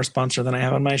one more sponsor than I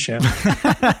have on my show.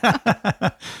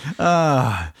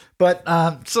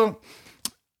 So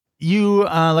you,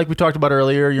 like we talked about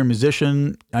earlier, you're a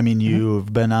musician. I mean,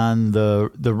 you've been on the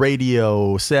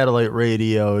radio, satellite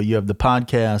radio, you have the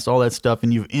podcast, all that stuff,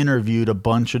 and you've interviewed a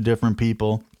bunch of different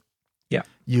people. Yeah.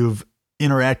 You've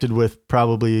interacted with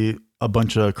probably a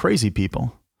bunch of crazy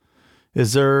people.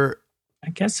 Is there... I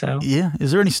guess so. Yeah.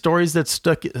 Is there any stories that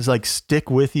stick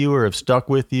with you or have stuck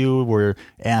with you where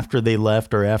after they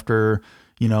left or after,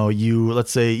 you know, let's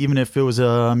say, even if it was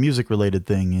a music related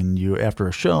thing and you, after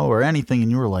a show or anything, and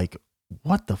you were like,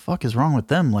 what the fuck is wrong with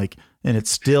them? Like, and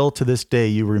it's still to this day,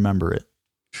 you remember it.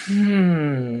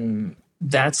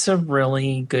 That's a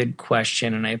really good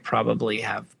question. And I probably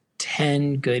have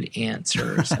 10 good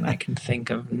answers and I can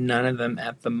think of none of them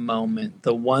at the moment.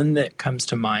 The one that comes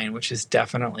to mind, which is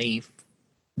definitely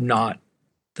not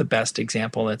the best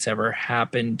example that's ever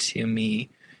happened to me,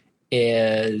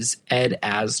 is Ed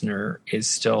Asner is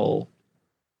still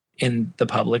in the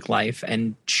public life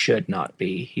and should not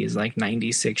be. He's like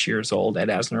 96 years old. Ed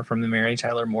Asner from the Mary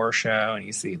Tyler Moore Show, and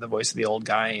he's the voice of the old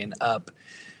guy in Up.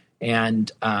 And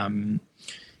I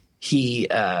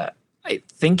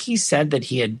think he said that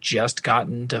he had just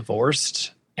gotten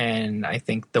divorced. And I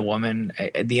think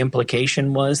the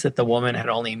implication was that the woman had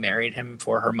only married him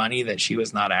for her money, that she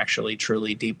was not actually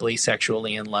truly deeply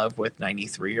sexually in love with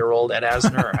 93-year-old Ed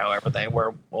Asner, or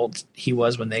however old he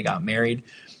was when they got married.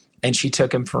 And she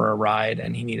took him for a ride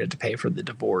and he needed to pay for the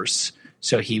divorce.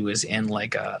 So he was in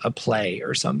like a play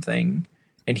or something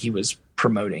and he was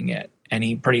promoting it. And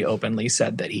he pretty openly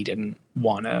said that he didn't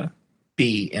want to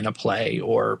be in a play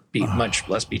or much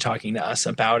less be talking to us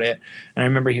about it. And I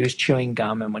remember he was chewing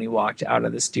gum, and when he walked out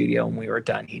of the studio and we were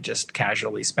done, he just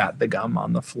casually spat the gum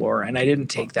on the floor. And I didn't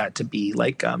take that to be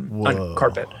like on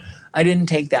carpet. I didn't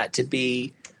take that to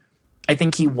be, I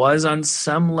think he was on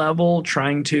some level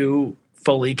trying to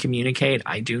fully communicate,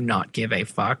 I do not give a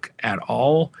fuck at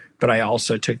all. But I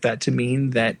also took that to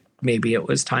mean that maybe it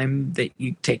was time that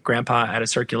you take grandpa out of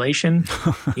circulation.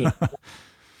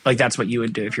 Like that's what you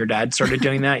would do if your dad started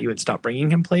doing that. You would stop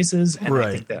bringing him places. And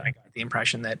I think that I got the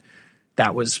impression that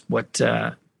that was what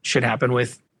should happen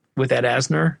with Ed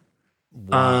Asner.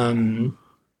 Wow.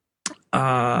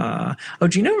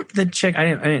 Do you know the chick?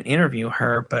 I didn't interview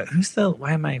her, but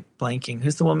why am I blanking?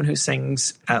 Who's the woman who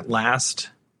sings At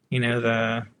Last? You know,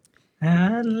 the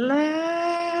At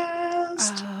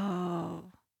Last.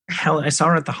 I saw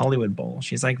her at the Hollywood Bowl.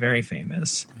 She's like very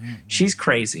famous. She's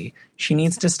crazy. She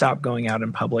needs to stop going out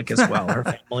in public as well. Her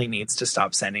family needs to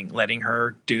stop letting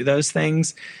her do those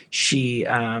things. She,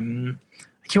 I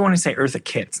can't want to say Eartha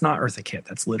Kitt. It's not Eartha Kitt.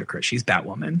 That's ludicrous. She's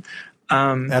Batwoman.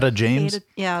 Etta James.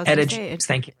 Etta James.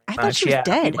 Thank you. I thought she was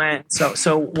dead.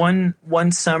 So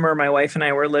one summer, my wife and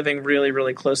I were living really,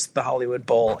 really close to the Hollywood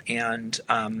Bowl, and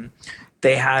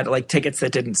they had like tickets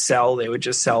that didn't sell. They would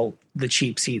just sell the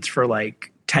cheap seats for like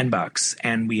 $10,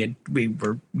 and we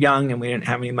were young and we didn't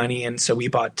have any money, and so we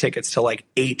bought tickets to like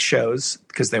 8 shows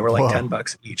because they were like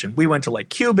 $10 each. And we went to like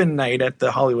Cuban night at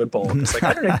the Hollywood Bowl. It's like,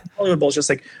 I don't know, Hollywood Bowl is just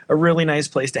like a really nice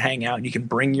place to hang out, and you can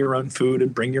bring your own food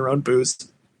and bring your own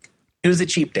booze. It was a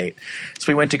cheap date.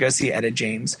 So we went to go see Etta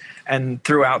James, and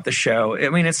throughout the show, I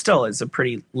mean, it still is a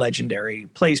pretty legendary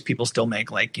place. People still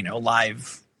make like, you know,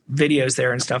 live videos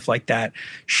there and stuff like that.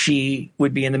 She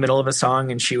would be in the middle of a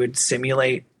song and she would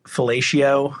simulate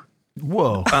fellatio.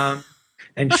 Whoa.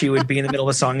 And she would be in the middle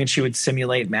of a song and she would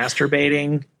simulate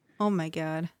masturbating. Oh my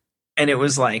God. And it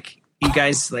was like, you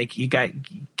guys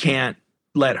can't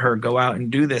let her go out and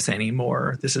do this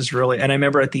anymore. This is really, and I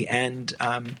remember at the end,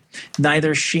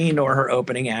 neither she nor her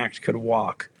opening act could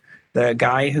walk. The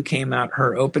guy who came out,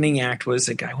 her opening act was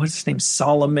a guy, what's his name?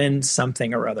 Solomon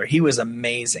something or other. He was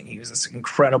amazing. He was this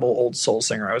incredible old soul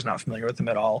singer. I was not familiar with him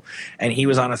at all. And he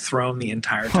was on a throne the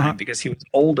entire time because he was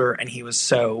older and he was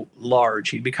so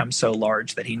large. He'd become so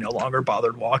large that he no longer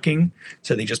bothered walking.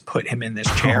 So they just put him in this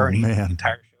chair and he did the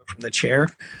entire show from the chair.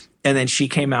 And then she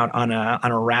came out on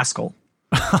a rascal.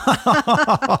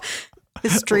 The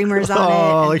streamers on it.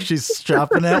 Oh, like she's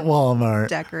shopping at Walmart.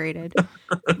 Decorated.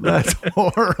 That's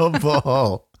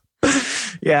horrible.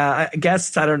 Yeah, I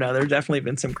guess, I don't know. There have definitely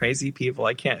been some crazy people.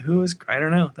 I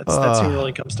don't know. That's who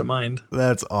really comes to mind.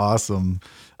 That's awesome.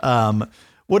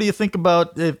 What do you think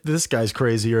about if this guy's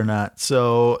crazy or not?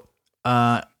 So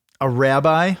a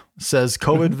rabbi says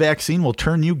COVID vaccine will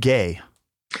turn you gay.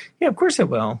 Yeah, of course it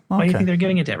will. Why do you think they're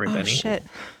giving it to everybody? Oh, shit.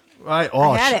 Right.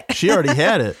 I had it. She already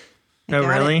had it. Oh,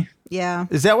 really? It. Yeah.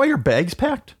 Is that why your bag's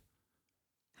packed?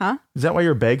 Huh? Is that why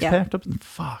your bag's packed up?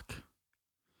 Fuck.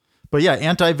 But yeah,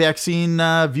 anti-vaccine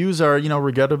views are,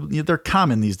 regrettably, they're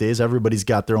common these days. Everybody's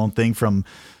got their own thing, from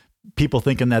people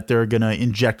thinking that they're going to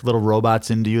inject little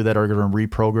robots into you that are going to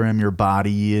reprogram your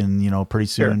body and, pretty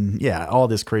soon, all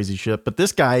this crazy shit. But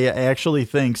this guy actually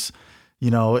thinks,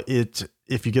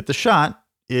 if you get the shot,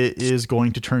 it is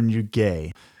going to turn you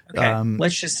gay. Okay.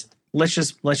 Let's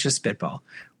just spitball.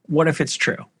 What if it's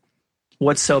true?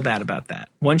 What's so bad about that?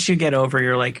 Once you get over,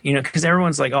 you're like, because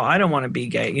everyone's like, oh, I don't want to be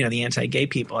gay. The anti-gay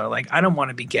people are like, I don't want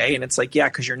to be gay. And it's like, yeah,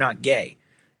 because you're not gay.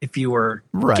 If you were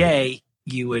gay,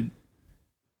 you would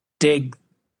dig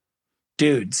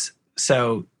dudes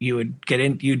So you would get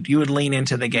in, you would lean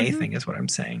into the gay thing is what I'm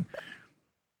saying.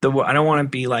 I don't want to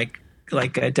be like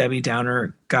a Debbie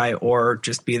Downer guy or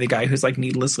just be the guy who's like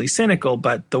needlessly cynical,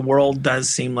 but the world does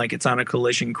seem like it's on a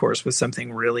collision course with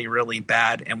something really, really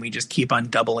bad. And we just keep on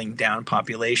doubling down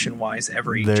population wise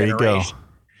every There you generation. go.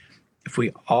 If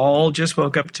we all just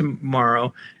woke up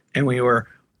tomorrow and we were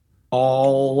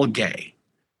all gay,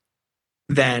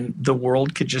 then the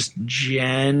world could just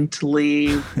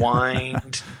gently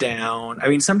wind down. I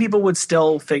mean, some people would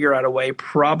still figure out a way,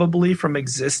 probably from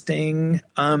existing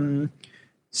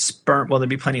sperm. Well, there'd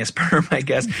be plenty of sperm, I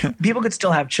guess. People could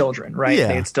still have children, right?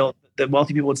 Yeah. The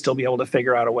wealthy people would still be able to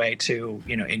figure out a way to,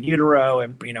 in utero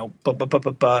and,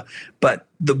 but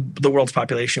the world's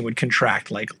population would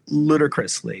contract like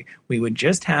ludicrously. We would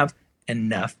just have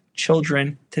enough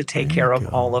children to take care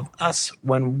of all of us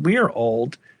when we're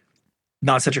old.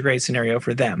 Not such a great scenario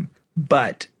for them,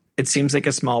 but it seems like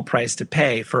a small price to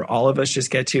pay for all of us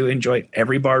just get to enjoy.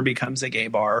 Every bar becomes a gay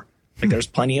bar. Like there's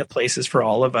plenty of places for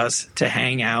all of us to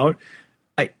hang out.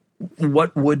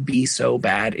 What would be so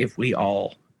bad if we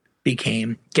all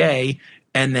became gay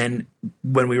and then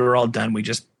when we were all done, we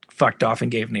just fucked off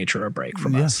and gave nature a break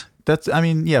from us?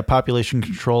 Population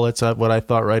control. That's what I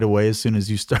thought right away as soon as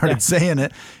you started saying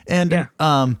it. And,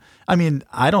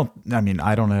 I don't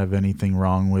have anything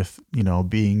wrong with,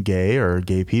 being gay or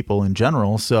gay people in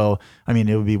general. So,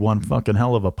 it would be one fucking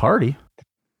hell of a party.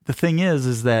 The thing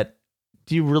is that,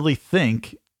 do you really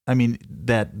think,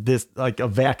 that this, like a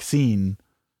vaccine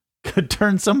could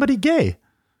turn somebody gay?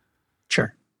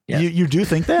 Sure. Yes. You do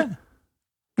think that?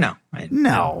 No.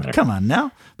 No, come on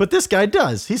now. But this guy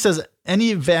does. He says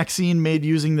any vaccine made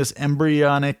using this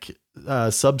embryonic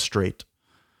substrate,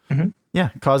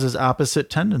 causes opposite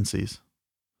tendencies.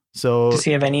 So does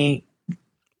he have any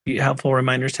helpful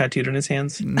reminders tattooed on his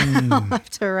hands?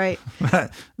 Left to right.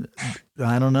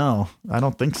 I don't know. I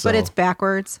don't think so. But it's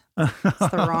backwards. It's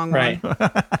the wrong right. one.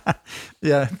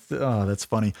 Yeah. Oh, that's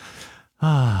funny.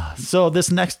 So this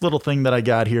next little thing that I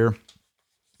got here,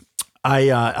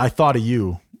 I thought of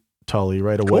you, Tully,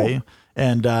 right away. Cool.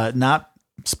 And not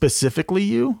specifically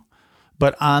you,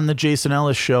 but on the Jason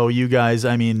Ellis show, you guys,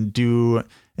 do,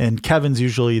 and Kevin's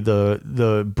usually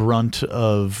the brunt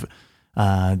of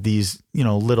these,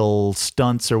 little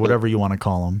stunts or whatever you want to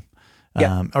call them.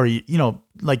 Yeah. Or,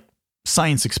 like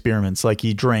science experiments, like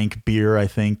he drank beer, I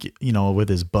think, with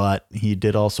his butt. He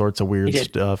did all sorts of weird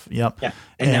stuff. Yep. Yeah.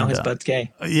 And now his butt's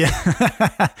gay. Yeah.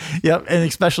 Yep. And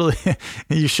especially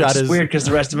you shot his. It's weird because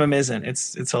the rest of him isn't.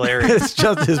 It's hilarious. It's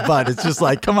just his butt. It's just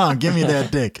like, come on, give me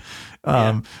that dick.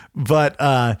 But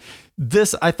I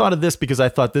thought of this because I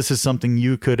thought this is something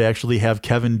you could actually have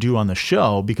Kevin do on the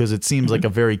show because it seems like a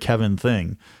very Kevin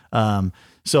thing.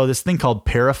 So this thing called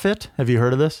Parafit, have you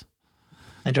heard of this?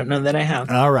 I don't know that I have.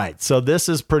 All right. So this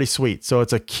is pretty sweet. So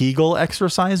it's a Kegel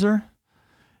exerciser.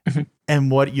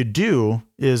 And what you do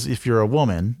is if you're a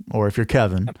woman or if you're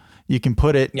Kevin, you can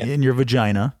put it in your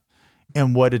vagina.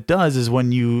 And what it does is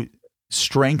when you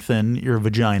strengthen your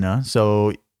vagina,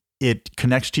 so it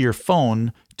connects to your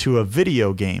phone to a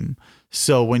video game.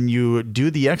 So when you do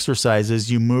the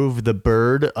exercises, you move the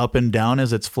bird up and down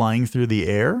as it's flying through the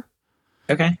air.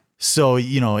 Okay. So,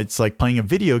 it's like playing a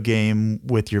video game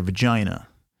with your vagina.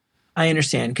 I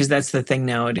understand, because that's the thing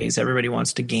nowadays. Everybody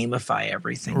wants to gamify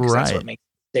everything. Right. That's what makes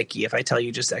it sticky. If I tell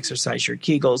you just exercise your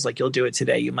Kegels, like you'll do it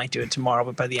today, you might do it tomorrow,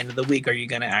 but by the end of the week, are you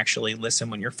going to actually listen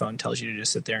when your phone tells you to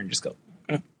just sit there and just go?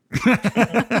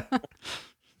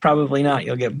 Probably not.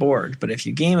 You'll get bored. But if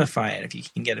you gamify it, if you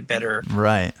can get a better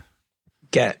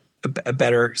a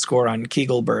better score on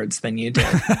Kegel birds than you did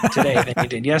today, than you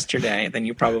did yesterday, then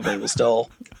you probably will still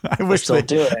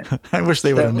do it. I wish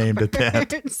they would have named it that.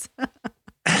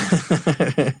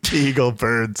 Kegel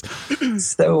birds.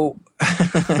 So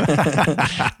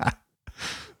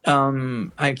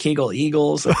I Kegel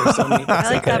eagles. There's so many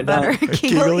I like that better.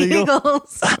 Kegel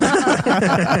eagles.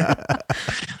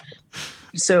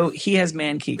 So he has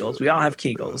man Kegels. We all have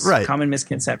Kegels. Right. Common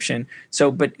misconception.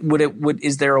 So, but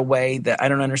is there a way that I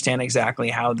don't understand exactly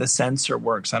how the sensor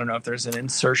works? I don't know if there's an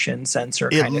insertion sensor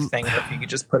kind of thing, or if you could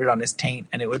just put it on his taint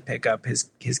and it would pick up his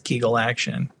Kegel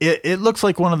action. It looks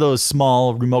like one of those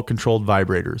small remote controlled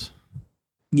vibrators.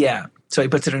 Yeah. So he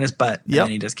puts it in his butt and then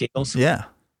he does Kegels. Yeah.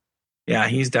 Yeah,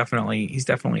 he's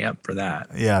definitely up for that.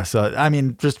 Yeah. So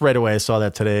just right away I saw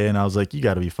that today and I was like, you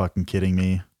got to be fucking kidding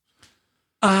me.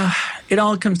 It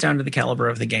all comes down to the caliber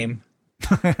of the game.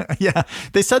 Yeah,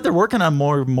 they said they're working on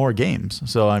more games.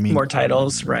 So more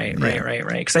titles, right.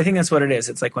 Because I think that's what it is.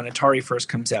 It's like when Atari first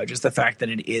comes out, just the fact that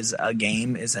it is a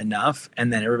game is enough,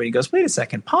 and then everybody goes, "Wait a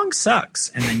second, Pong sucks,"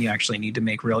 and then you actually need to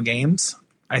make real games.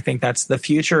 I think that's the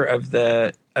future of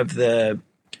the of the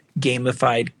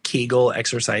gamified Kegel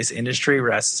exercise industry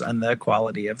rests on the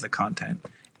quality of the content,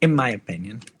 in my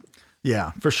opinion.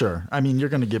 Yeah, for sure. I mean, you're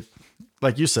going to get,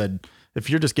 like you said, if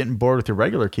you're just getting bored with your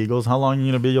regular Kegels, how long are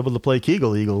you going to be able to play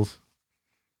Kegel Eagles?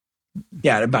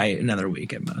 Yeah, by another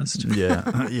week at most.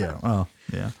 Yeah. Yeah. Oh,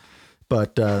 yeah.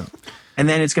 But, and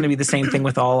then it's going to be the same thing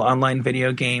with all online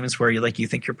video games where you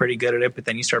think you're pretty good at it, but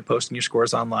then you start posting your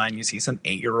scores online. You see some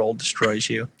 8-year-old destroys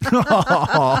you.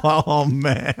 oh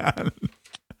man.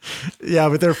 Yeah,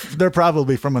 but they're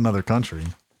probably from another country.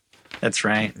 That's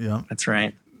right. Yeah. That's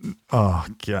right. Oh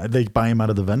god, they buy them out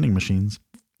of the vending machines.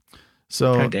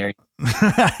 So how dare you?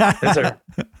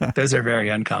 Those are very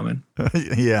uncommon.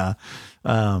 Yeah.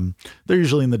 They're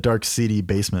usually in the dark, seedy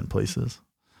basement places.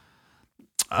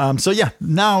 So yeah,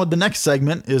 now the next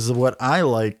segment is what I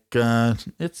like. I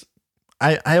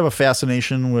have a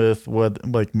fascination with what,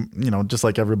 like, just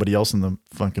like everybody else in the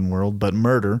fucking world, but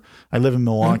murder. I live in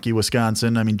Milwaukee,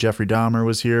 Wisconsin. I mean, Jeffrey Dahmer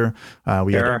was here.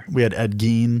 We had Ed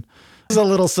Gein. This is a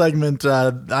little segment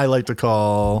I like to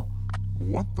call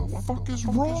 "What the fuck is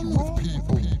wrong with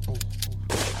people?"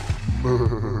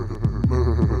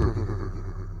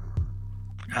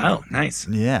 Oh, nice.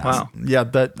 Yeah. Wow. Yeah.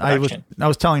 I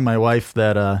was telling my wife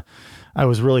that I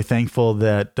was really thankful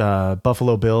that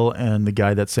Buffalo Bill and the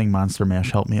guy that sang Monster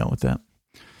Mash helped me out with that.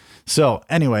 So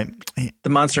anyway, the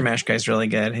Monster Mash guy's really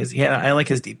good. I like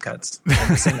his deep cuts.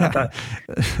 I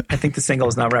think the single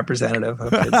is not representative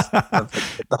of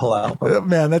the whole album.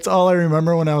 Man, that's all I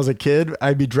remember when I was a kid.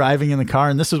 I'd be driving in the car,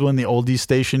 and this is when the oldies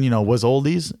station, was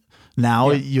oldies.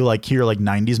 Now you hear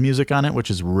 90s music on it,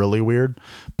 which is really weird.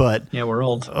 But yeah, we're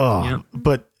old. Oh, yeah.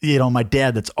 But my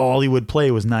dad, that's all he would play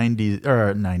was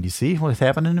 90s. See what's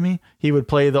happening to me? He would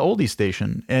play the oldie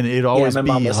station, and it'd always my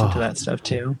mom listened to that stuff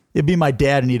too. It'd be my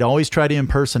dad, and he'd always try to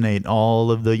impersonate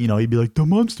all of the, he'd be like the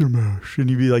Monster Mash, and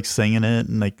he'd be singing it,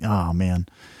 and oh man.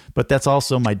 But that's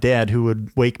also my dad, who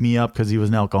would wake me up because he was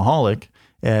an alcoholic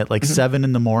at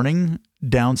 7 a.m.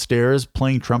 downstairs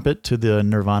playing trumpet to the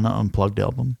Nirvana Unplugged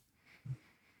album.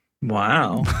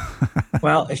 Wow.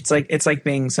 Well, it's like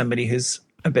being somebody who's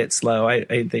a bit slow.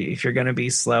 If you're going to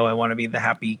be slow, I want to be the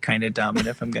happy kind of dumb. And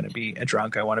if I'm going to be a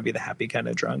drunk, I want to be the happy kind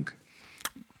of drunk.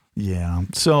 Yeah.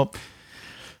 So,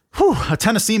 a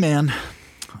Tennessee man,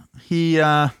 he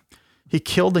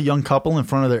killed a young couple in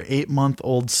front of their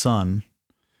 8-month-old son.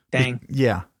 Dang.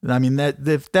 Yeah. I mean,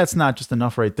 that's not just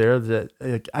enough right there.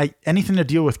 That anything to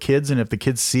deal with kids, and if the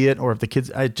kids see it, or if the kids,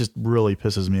 it just really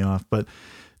pisses me off. But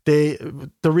the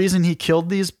reason he killed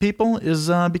these people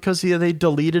is because they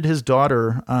deleted his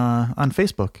daughter on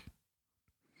Facebook.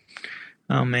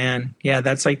 Oh man, yeah,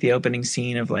 that's like the opening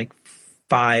scene of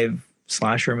 5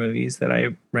 slasher movies that I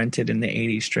rented in the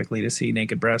 80s strictly to see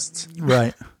naked breasts.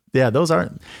 Right. Yeah, those. I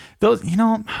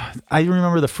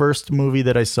remember the first movie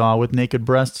that I saw with naked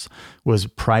breasts was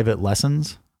Private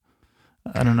Lessons.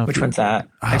 I don't know. Which one's that?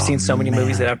 I've seen so many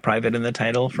movies that have private in the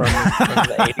title from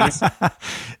the 80s.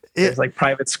 It's like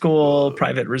Private School,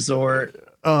 Private Resort.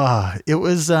 It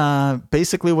was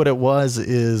basically what it was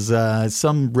is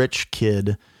some rich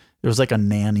kid. There was a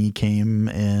nanny came,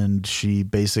 and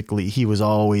he was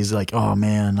always like, oh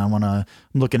man, I'm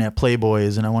looking at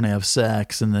Playboys and I want to have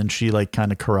sex. And then she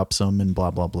kind of corrupts him and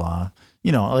blah, blah, blah.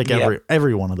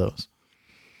 Every one of those.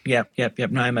 Yep.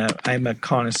 No, I'm a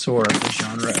connoisseur of the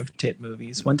genre of tit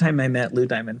movies. One time I met Lou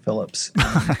Diamond Phillips.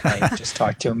 And I just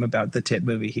talked to him about the tit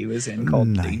movie he was in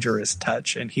called Dangerous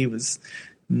Touch, and he was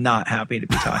not happy to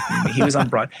be talking to me. He was on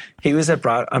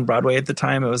Broadway at the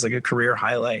time. It was a career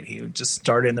highlight. He just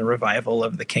started in the revival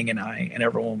of The King and I, and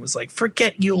everyone was like,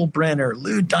 "Forget Yul Brynner.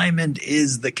 Lou Diamond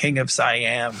is the King of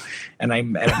Siam." And I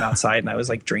met him outside, and I was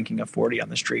drinking a 40 on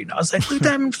the street, and I was like, "Lou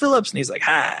Diamond Phillips," and he's like,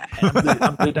 "Hi, I'm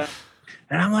Lou Diamond."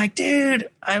 And I'm like, dude,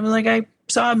 I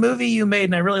saw a movie you made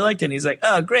and I really liked it. And he's like,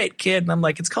 oh, great, kid. And I'm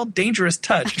like, it's called Dangerous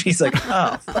Touch. And he's like,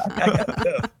 oh, fuck, I gotta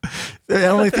go. The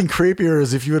only thing creepier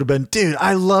is if you would have been, dude,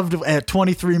 I loved it at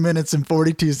 23 minutes and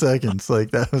 42 seconds.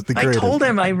 That was the greatest. I told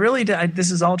him, I really did.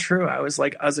 This is all true. I was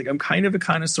like, I'm kind of a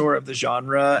connoisseur of the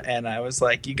genre. And I was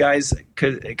like, you guys,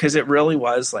 because it really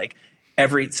was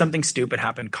something stupid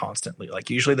happened constantly.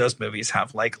 Usually those movies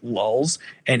have lulls,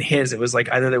 and it was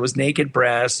either there was naked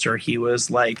breasts, or he was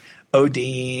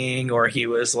ODing, or he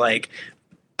was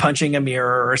punching a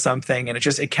mirror or something, and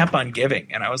it kept on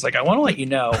giving. And I was like, I want to let you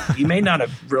know, you may not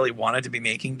have really wanted to be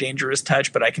making Dangerous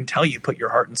Touch, but I can tell you put your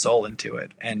heart and soul into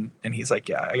it. And he's like,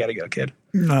 yeah, I gotta go, kid.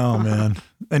 No, man.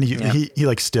 And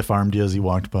he stiff armed you as he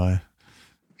walked by.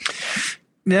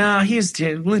 No,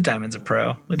 Lou Diamond's a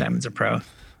pro.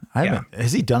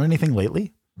 Has he done anything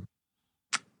lately?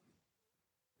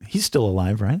 He's still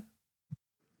alive, right?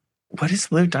 What is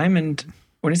Lou Diamond?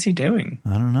 What is he doing?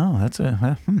 I don't know. That's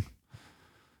a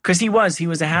Because he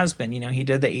was a has-been. He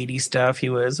did the 80s stuff. He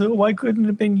was, why couldn't it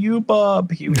have been you,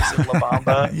 Bob? He was in La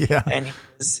Bamba. Yeah. And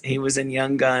he was in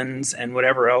Young Guns and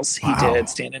whatever else he did.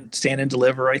 Stand and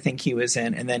Deliver, I think he was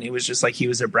in. And then it was just like he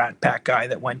was a Brat Pack guy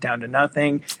that went down to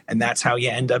nothing. And that's how you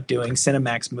end up doing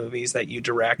Cinemax movies that you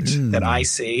direct that I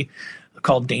see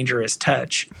called Dangerous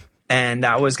Touch. And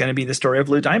that was going to be the story of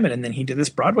Lou Diamond. And then he did this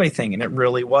Broadway thing. And it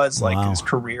really was like his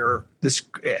career.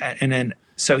 And then...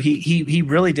 So he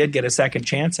really did get a second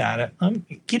chance at it.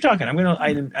 Keep talking. I'm going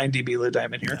to IMDb Lou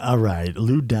Diamond here. All right,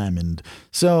 Lou Diamond.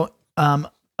 So,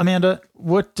 Amanda,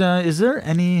 what is there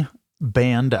any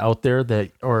band out there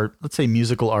that, or let's say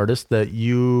musical artist that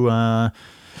you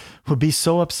would be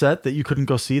so upset that you couldn't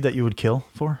go see that you would kill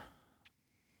for?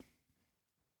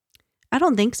 I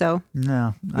don't think so.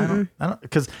 No, I don't,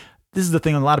 because this is the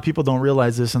thing. A lot of people don't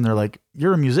realize this, and they're like,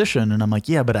 "You're a musician," and I'm like,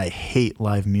 "Yeah, but I hate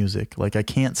live music. Like, I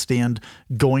can't stand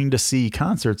going to see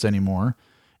concerts anymore,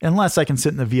 unless I can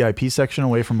sit in the VIP section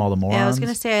away from all the morons." Yeah, I was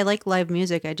gonna say I like live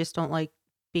music. I just don't like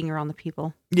being around the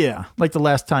people. Yeah, like the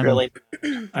last time. Really,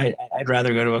 I'd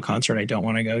rather go to a concert I don't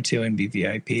want to go to and be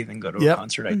VIP than go to a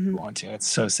concert I do want to. It's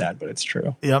so sad, but it's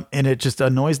true. Yep, and it just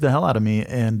annoys the hell out of me.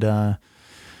 And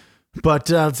but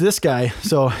it's this guy.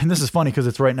 So, and this is funny because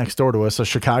it's right next door to us. A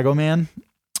Chicago man.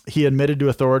 He admitted to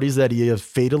authorities that he had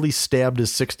fatally stabbed his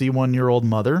 61-year-old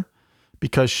mother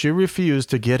because she refused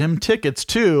to get him tickets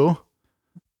to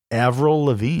Avril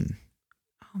Lavigne.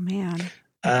 Oh man.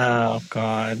 Oh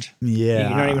God. Yeah.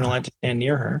 You're not even allowed to stand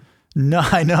near her. No,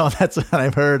 I know. That's what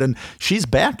I've heard. And she's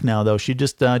back now, though. She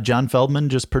just, John Feldman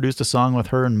just produced a song with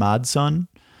her and Mod Sun.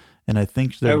 And I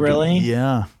think Oh, really?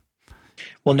 Yeah.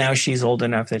 Well, now she's old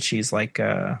enough that she's like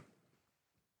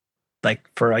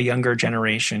for a younger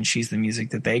generation, she's the music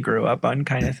that they grew up on,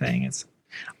 kind of thing.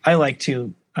 I like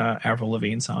two Avril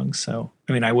Lavigne songs, so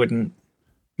I mean, I wouldn't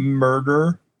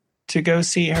murder to go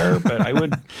see her, but I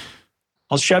would.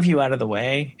 I'll shove you out of the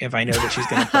way if I know that she's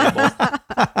going to play both.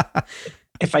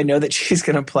 If I know that she's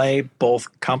going to play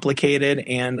both Complicated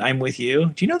and I'm With You.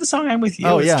 Do you know the song I'm With You?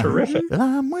 Oh, it's yeah. terrific.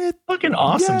 I'm with Fucking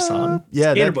awesome song.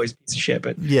 Yeah, Skater Boy's piece of shit,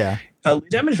 but yeah. Lou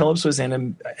Diamond Phillips was in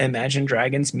an Imagine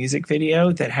Dragons music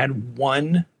video that had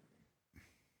 1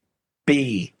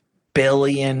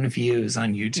 billion views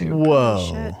on YouTube. Whoa.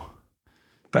 Shit.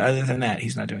 But other than that,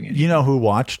 he's not doing it. You know who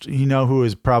watched? You know who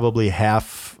is probably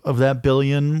half of that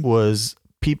billion was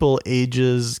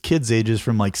kids ages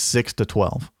from like 6 to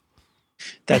 12.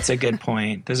 That's a good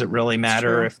point. Does it really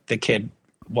matter if the kid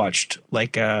watched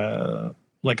like a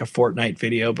Fortnite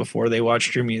video before they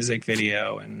watched your music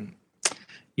video? And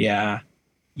yeah,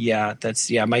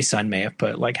 my son may have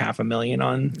put like 500,000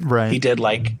 on. Right. He did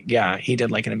like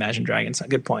an Imagine Dragons song.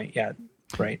 Good point. Yeah.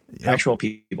 Right. Yep. Actual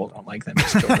people don't like them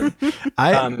as children.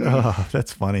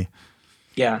 That's funny.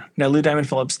 Yeah. No, Lou Diamond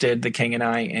Phillips did The King and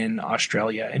I in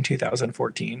Australia in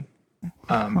 2014.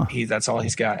 That's all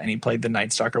he's got, and he played the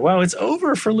Night Stalker. Wow, it's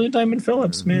over for Lou Diamond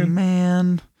Phillips,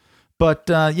 man. But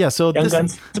yeah, so Young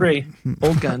Guns 3,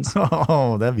 Old Guns.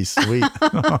 Oh, that'd be sweet.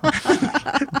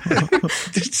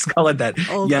 Just call it that.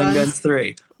 Old Young Guns. Guns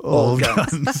 3, Old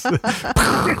Guns.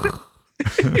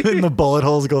 And the bullet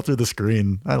holes go through the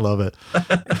screen. I love it.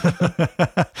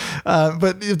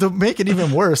 But to make it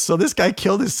even worse, so this guy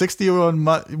killed his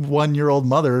 61-year-old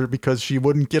mother because she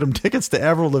wouldn't get him tickets to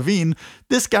Avril Lavigne.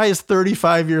 This guy is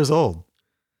 35 years old.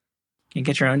 You can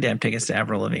get your own damn tickets to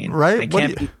Avril Lavigne. Right? It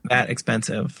can't be that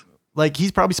expensive. Like,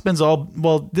 he probably spends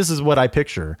this is what I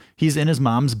picture. He's in his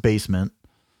mom's basement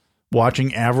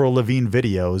watching Avril Lavigne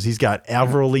videos. He's got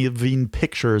Avril Lavigne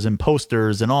pictures and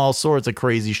posters and all sorts of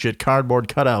crazy shit, cardboard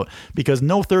cutout, because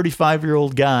no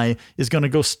 35-year-old guy is going to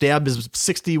go stab his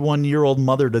 61-year-old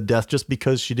mother to death just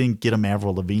because she didn't get him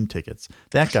Avril Lavigne tickets.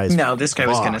 That guy's this guy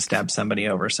was going to fucked. stab somebody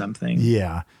over something.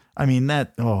 Yeah. I mean,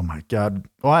 oh my God.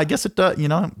 Well, I guess it does,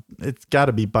 it's got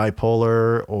to be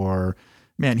bipolar or,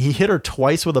 man, he hit her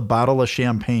twice with a bottle of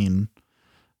champagne.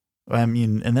 I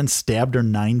mean, and then stabbed her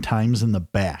 9 times in the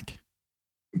back.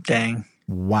 Dang.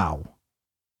 Wow.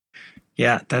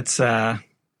 Yeah, that's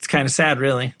it's kind of sad,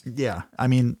 really. Yeah. I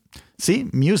mean, see,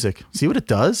 music. See what it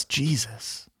does?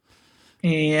 Jesus.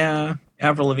 Yeah.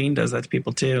 Avril Lavigne does that to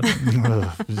people too.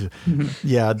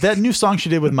 Yeah, that new song she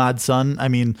did with Mod Sun. I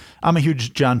mean, I'm a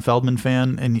huge John Feldman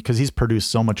fan, and because he's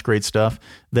produced so much great stuff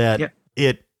that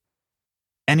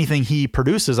anything he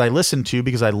produces, I listen to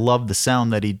because I love the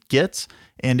sound that he gets,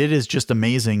 and it is just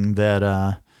amazing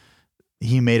that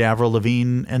he made Avril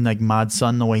Lavigne and like Mod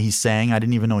Sun the way he sang. I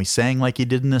didn't even know he sang like he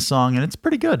did in this song, and it's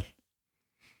pretty good.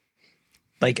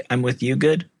 Like I'm With You,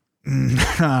 good.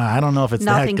 I don't know if it's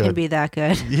Nothing that good. can be that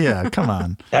good. Yeah, come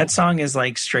on. That song is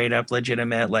like straight up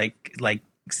legitimate. Like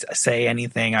say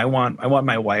anything. I want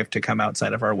my wife to come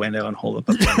outside of our window and hold up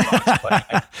a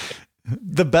boombox.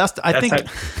 The best, I think.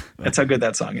 That's how good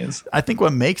that song is. I think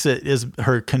what makes it is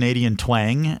her Canadian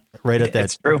twang right at that.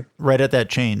 It's true. Right at that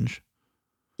change.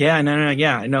 Yeah, no,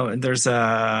 yeah, no. There's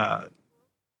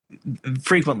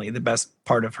frequently the best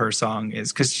part of her song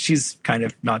is because she's kind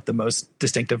of not the most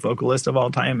distinctive vocalist of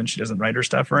all time, and she doesn't write her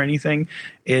stuff or anything.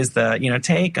 Is the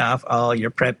take off all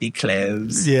your preppy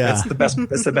clothes? Yeah, that's the best.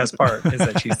 That's the best part is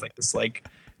that she's like this like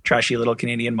trashy little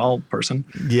Canadian mall person.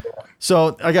 Yeah.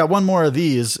 So I got one more of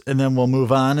these, and then we'll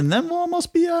move on, and then we'll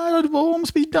almost be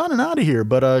done and out of here.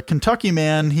 But Kentucky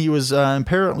man, he was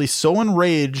apparently so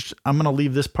enraged. I'm gonna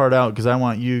leave this part out because I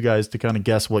want you guys to kind of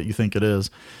guess what you think it is.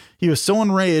 He was so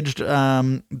enraged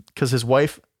because his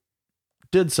wife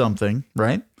did something,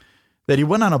 right? That he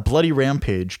went on a bloody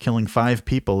rampage, killing 5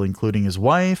 people, including his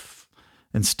wife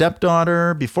and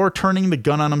stepdaughter, before turning the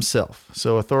gun on himself.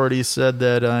 So authorities said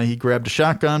that he grabbed a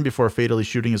shotgun before fatally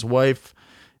shooting his wife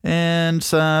and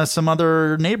some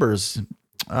other neighbors.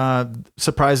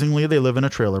 Surprisingly, they live in a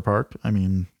trailer park. I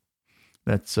mean,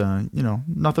 that's,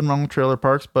 nothing wrong with trailer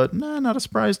parks, but not a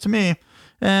surprise to me.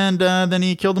 And then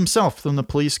he killed himself. When the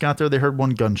police got there, they heard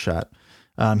one gunshot.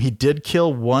 He did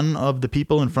kill one of the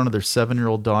people in front of their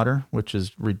 7-year-old daughter, which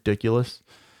is ridiculous.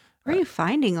 Where are you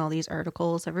finding all these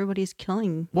articles? Everybody's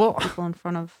killing people in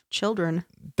front of children.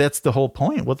 That's the whole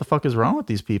point. What the fuck is wrong with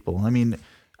these people? I mean,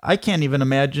 I can't even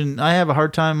imagine. I have a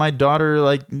hard time. My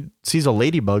daughter sees a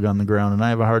ladybug on the ground, and I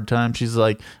have a hard time. She's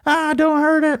like, don't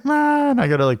hurt it, man. I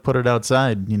gotta put it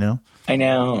outside. I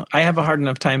know. I have a hard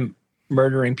enough time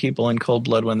murdering people in cold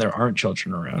blood when there aren't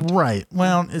children around. Right.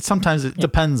 Well, sometimes it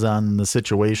depends on the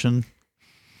situation.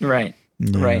 Right.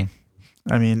 Yeah. Right.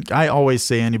 I mean, I always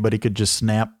say anybody could just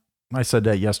snap. I said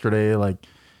that yesterday.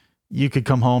 You could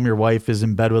come home, your wife is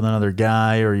in bed with another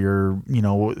guy, or you're,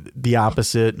 the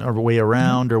opposite or way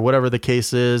around, or whatever the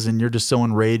case is, and you're just so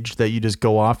enraged that you just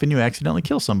go off and you accidentally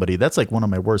kill somebody. That's one of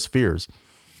my worst fears.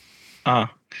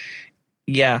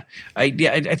 Yeah.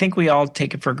 I think we all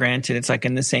take it for granted. It's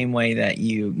in the same way that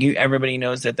everybody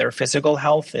knows that their physical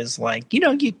health is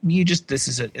you just, this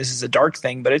is a dark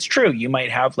thing, but it's true. You might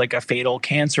have a fatal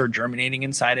cancer germinating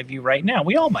inside of you right now.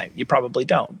 We all might. You probably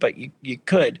don't, but you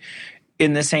could.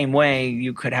 In the same way,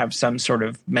 you could have some sort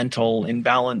of mental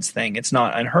imbalance thing. It's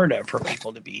not unheard of for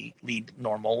people to lead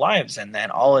normal lives. And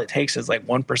then all it takes is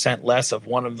 1% less of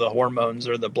one of the hormones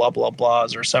or the blah, blah,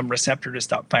 blahs or some receptor to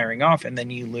stop firing off. And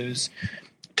then you lose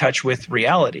touch with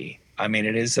reality. I mean,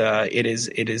 it is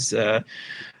a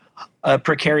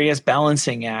precarious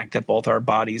balancing act that both our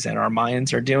bodies and our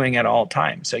minds are doing at all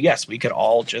times. So yes, we could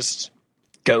all just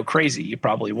go crazy. You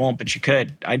probably won't, but you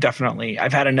could. I've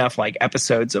had enough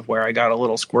episodes of where I got a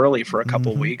little squirrely for a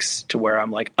couple weeks to where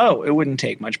I'm it wouldn't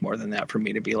take much more than that for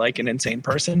me to be an insane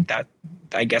person. That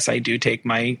I guess I do take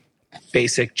my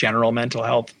basic general mental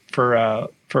health for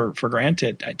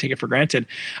granted. I take it for granted.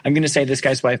 I'm going to say this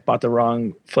guy's wife bought the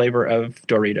wrong flavor of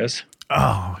Doritos.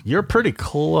 Oh, you're pretty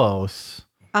close.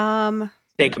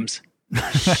 Steakums.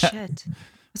 Shit.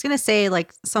 I was going to say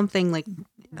something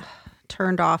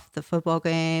turned off the football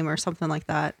game or something like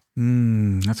that.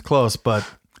 That's close, but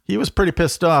he was pretty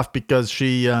pissed off because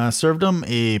she served him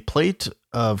a plate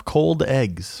of cold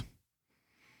eggs.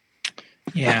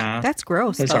 Yeah. That's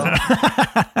gross. It's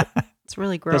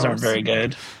really gross. Those aren't very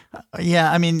good. Yeah,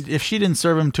 I mean, if she didn't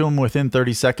serve him to him within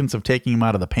 30 seconds of taking him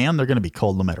out of the pan, they're going to be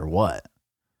cold no matter what.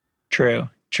 True.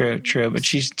 But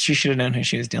she should have known who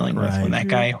she was dealing with. When that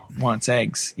guy wants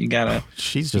eggs, you gotta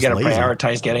lazy.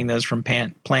 prioritize getting those from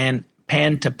pan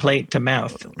to plate to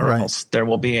mouth, or else there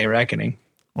will be a reckoning.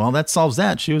 Well, that solves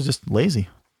that. She was just lazy.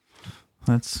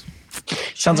 That's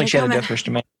sounds like she had a death wish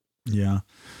to make. Yeah,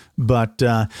 but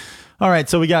all right.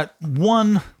 So we got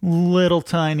one little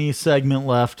tiny segment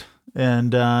left,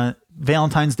 and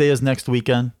Valentine's Day is next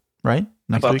weekend, right?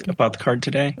 Next week about the card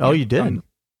today. Oh, you did?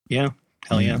 Yeah.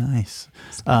 Hell yeah. Nice.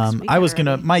 I was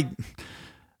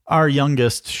our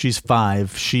youngest, she's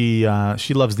 5. She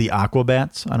loves the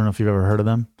Aquabats. I don't know if you've ever heard of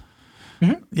them.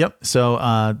 Mm-hmm. Yep.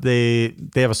 So they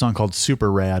have a song called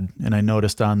Super Rad, and I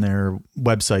noticed on their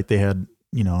website they had,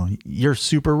 your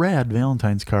Super Rad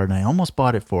Valentine's card, and I almost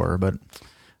bought it for her, but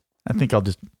I think I'll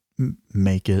just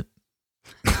make it.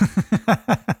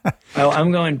 Well,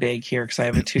 I'm going big here because I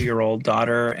have a 2-year-old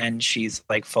daughter, and she's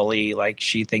fully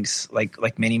she thinks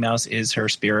like Minnie Mouse is her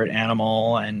spirit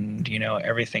animal, and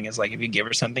everything is if you give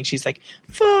her something, she's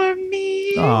for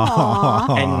me.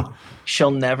 Aww. And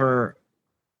she'll never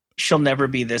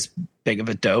be this big of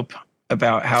a dope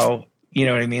about how You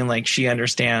know what I mean? Like she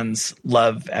understands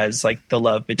love as like the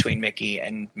love between Mickey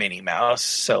and Minnie Mouse.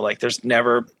 So like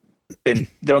there'll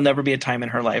never be a time in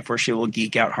her life where she will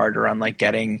geek out harder on like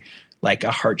getting like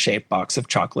a heart-shaped box of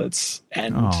chocolates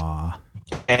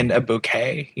and a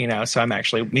bouquet, you know. So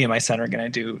me and my son are going to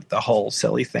do the whole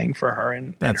silly thing for her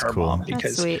and her cool. mom, because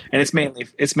That's sweet. and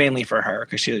it's mainly for her,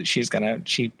 because she's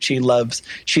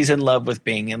in love with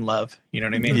being in love. You know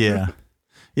what I mean? Yeah.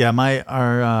 Yeah.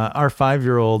 Our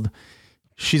 5-year-old,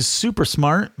 she's super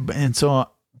smart. And so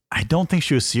I don't think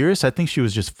she was serious. I think she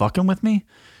was just fucking with me,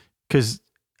 because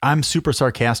I'm super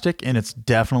sarcastic and it's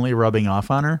definitely rubbing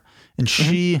off on her. And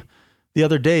she, the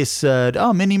other day said,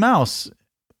 "Oh, Minnie Mouse."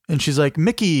 And she's like,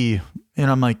 "Mickey." And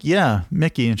I'm like, "Yeah,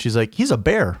 Mickey." And she's like, "He's a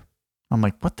bear." I'm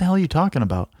like, "What the hell are you talking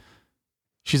about?"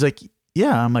 She's like,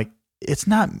 "Yeah." I'm like, "It's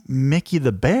not Mickey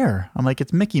the bear." I'm like,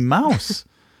 "It's Mickey Mouse."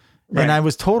 Right. And I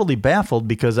was totally baffled,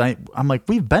 because I'm like,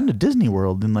 we've been to Disney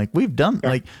World and like we've done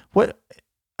like what?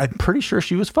 I'm pretty sure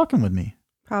she was fucking with me.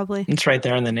 Probably. It's right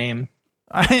there in the name.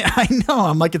 I know.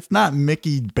 I'm like, it's not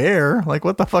Mickey Bear. Like,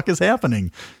 what the fuck is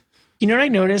happening? You know what I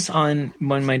notice on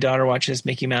when my daughter watches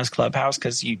Mickey Mouse Clubhouse,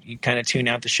 because you kind of tune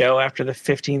out the show after the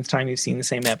 15th time you've seen the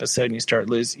same episode, and you start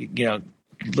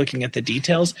looking at the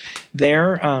details.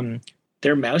 Their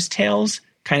mouse tails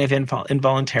kind of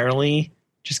involuntarily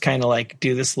just kind of like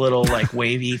do this little like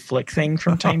wavy flick thing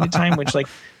from time to time, which like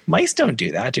mice don't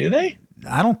do that, do they?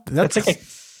 I don't. That's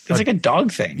like a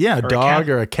dog thing. Yeah, a dog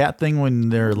or or a cat thing when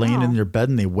they're laying in your bed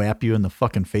and they whap you in the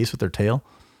fucking face with their tail.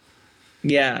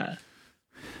 Yeah.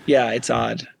 Yeah, it's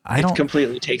odd. It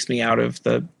completely takes me out of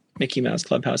the Mickey Mouse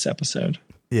Clubhouse episode.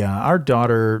 Yeah, our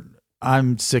daughter,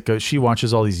 I'm sick of, she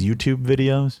watches all these YouTube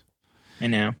videos. I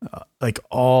know. Like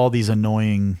all these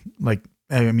annoying, like,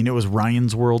 I mean, it was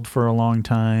Ryan's World for a long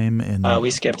time. And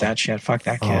we skipped that shit. Fuck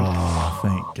that kid. Oh,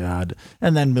 thank God.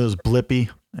 And then it was Blippi.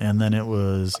 And then it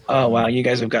was. Oh, wow. You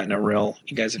guys have gotten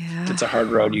it's a hard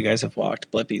road you guys have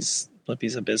walked. Blippi's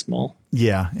abysmal.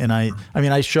 Yeah. And I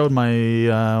mean, I showed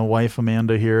my wife,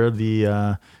 Amanda, here,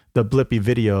 the Blippi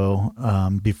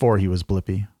video before he was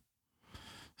Blippi.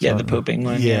 So, the pooping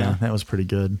one. Yeah, that was pretty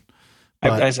good. I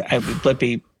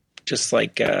Blippi, just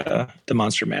like the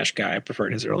Monster Mash guy, I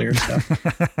preferred his earlier stuff.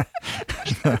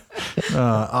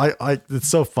 It's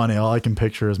so funny. All I can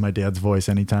picture is my dad's voice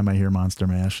anytime I hear Monster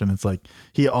Mash, and it's like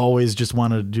he always just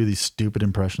wanted to do these stupid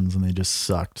impressions, and they just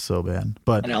sucked so bad.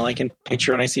 But and all I can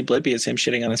picture when I see Blippi is him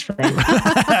shitting on his friend.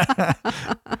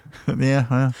 Yeah,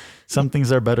 well, some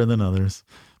things are better than others.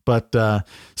 But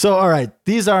so all right,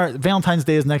 these are Valentine's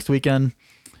Day is next weekend.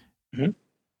 Mm-hmm.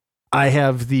 I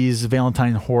have these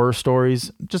Valentine horror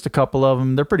stories, just a couple of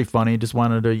them. They're pretty funny. Just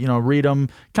wanted to, read them,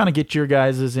 kind of get your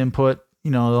guys' input,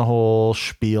 the whole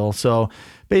spiel. So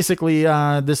basically,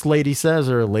 this lady says,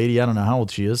 or a lady, I don't know how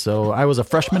old she is. So I was a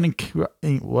freshman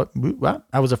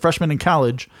I was a freshman in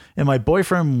college, and my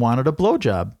boyfriend wanted a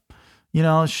blowjob.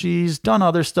 She's done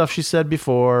other stuff, she said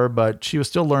before, but she was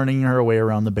still learning her way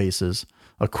around the bases.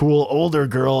 A cool older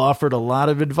girl offered a lot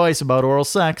of advice about oral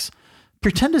sex.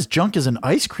 Pretend his junk is an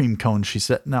ice cream cone, she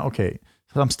said. Now, okay,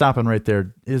 so I'm stopping right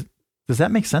there. Does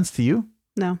that make sense to you?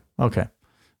 No. Okay.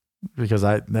 Because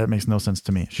that makes no sense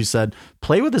to me. She said,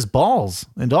 play with his balls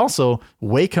and also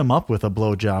wake him up with a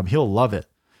blowjob. He'll love it.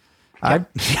 I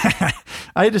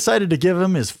decided to give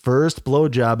him his first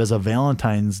blowjob as a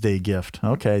Valentine's Day gift.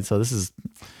 Okay, so this is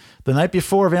the night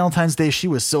before Valentine's Day. She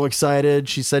was so excited.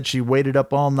 She said she waited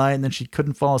up all night and then she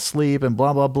couldn't fall asleep and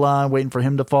blah, blah, blah, waiting for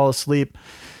him to fall asleep.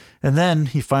 And then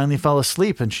he finally fell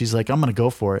asleep and she's like, I'm going to go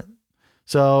for it.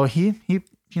 So he,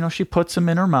 she puts him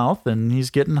in her mouth and he's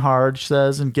getting hard, she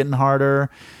says, and getting harder.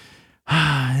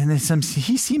 And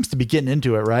he seems to be getting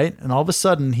into it, right? And all of a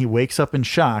sudden he wakes up in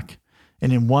shock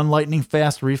and in one lightning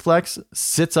fast reflex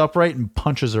sits upright and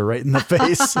punches her right in the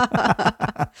face.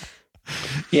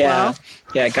 Yeah. Wow.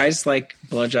 Yeah. Guys like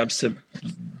blowjobs to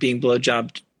being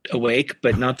blowjobbed awake,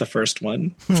 but not the first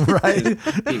one. Right.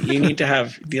 You need to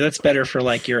have, that's better for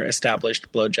like your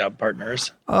established blowjob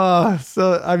partners.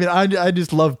 So I mean, I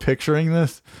just love picturing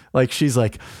this. Like she's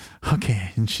like, okay,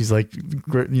 and she's like,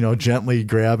 gently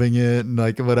grabbing it and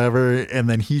like whatever, and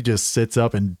then he just sits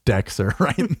up and decks her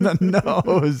right in the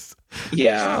nose.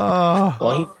 Yeah.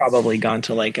 Well, he's probably gone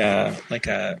to like an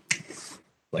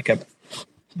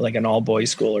all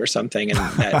boys school or something, and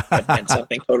that meant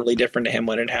something totally different to him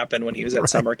when it happened when he was at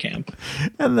summer camp.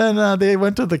 And then they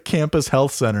went to the campus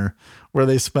health center where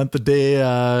they spent the day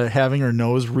having her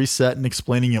nose reset and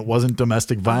explaining it wasn't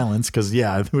domestic violence, because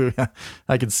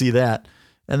I could see that.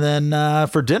 And then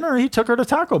for dinner he took her to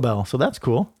Taco Bell, so that's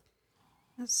cool.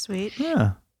 That's sweet.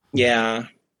 Yeah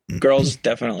Girls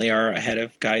definitely are ahead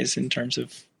of guys in terms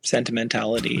of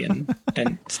sentimentality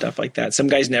and stuff like that. Some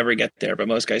guys never get there, but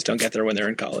most guys don't get there when they're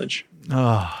in college.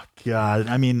 Oh God.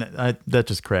 I mean, that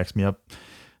just cracks me up.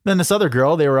 Then this other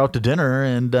girl, they were out to dinner,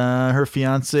 and her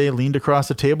fiance leaned across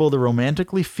the table to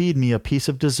romantically feed me a piece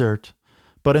of dessert.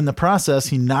 But in the process,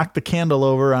 he knocked the candle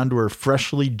over onto her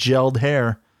freshly gelled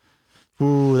hair.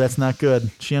 Ooh, that's not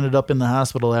good. She ended up in the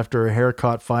hospital after her hair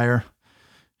caught fire.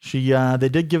 They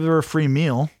did give her a free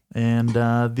meal, and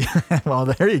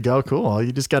well, there you go. Cool.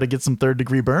 You just got to get some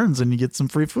 3rd-degree burns, and you get some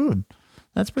free food.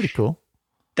 That's pretty cool.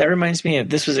 That reminds me of,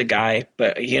 this was a guy,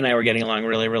 but he and I were getting along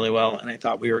really, really well, and I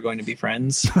thought we were going to be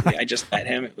friends. I just met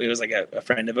him. He was like a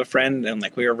friend of a friend, and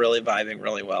like we were really vibing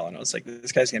really well. And I was like,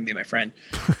 this guy's going to be my friend.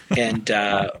 And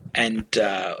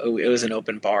it was an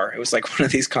open bar. It was like one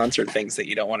of these concert things that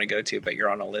you don't want to go to, but you're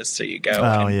on a list, so you go.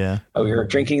 Oh, and yeah. we were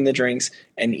drinking the drinks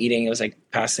and eating. It was like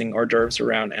passing hors d'oeuvres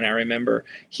around. And I remember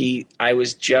I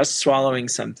was just swallowing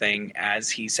something as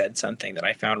he said something that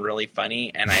I found really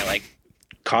funny, and I like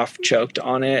cough choked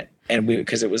on it, and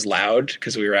because it was loud,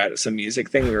 because we were at some music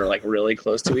thing, we were like really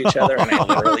close to each other, and I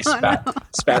literally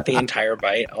spat the entire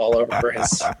bite all over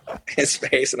his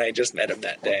face, and I just met him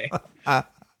that day. But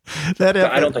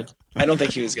I don't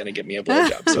think he was going to give me a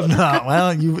blowjob. So No,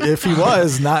 well, if he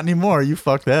was, not anymore. You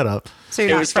fucked that up. So you're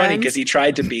it not was funny friends? because he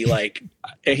tried to be like,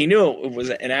 he knew it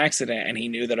was an accident, and he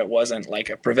knew that it wasn't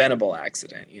like a preventable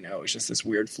accident. It was just this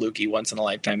weird, fluky, once in a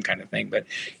lifetime kind of thing. But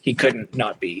he couldn't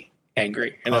not be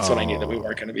angry, and that's when I knew that we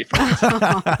weren't going to be friends.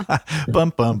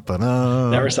 Bum, bum,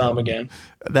 ba-dum. Never saw him again.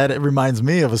 That reminds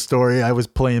me of a story. I was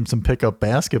playing some pickup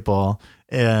basketball,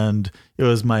 and it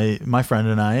was my friend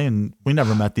and I, and we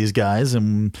never met these guys,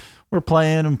 and we're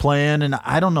playing, and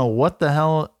I don't know what the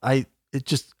hell. I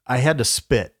had to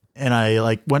spit, and I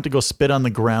like went to go spit on the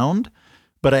ground,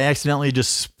 but I accidentally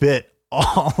just spit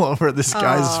all over this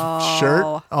guy's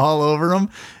shirt, all over him.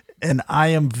 And I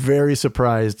am very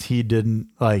surprised he didn't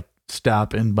like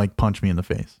stop and like punch me in the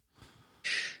face.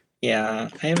 Yeah,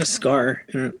 I have a scar.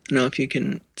 I don't know if you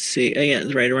can see. Yeah,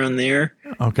 it's right around there.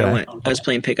 Okay. I was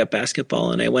playing pickup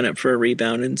basketball, and I went up for a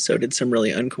rebound, and so did some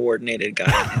really uncoordinated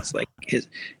guy. It's like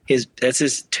that's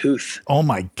his tooth. Oh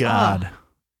my God.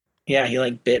 Yeah, he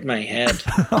like bit my head.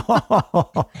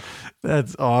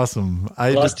 That's awesome.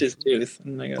 I lost his tooth.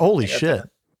 Holy shit.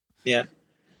 Yeah.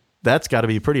 That's got to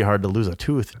be pretty hard to lose a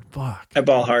tooth. Fuck. I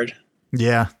ball hard.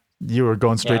 Yeah. You were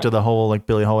going straight to the hole like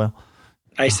Billy Howell.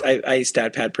 I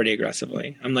stat pad pretty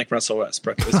aggressively. I'm like Russell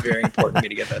Westbrook. It was very important to me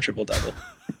to get that triple double.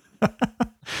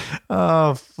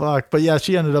 Oh, fuck. But yeah,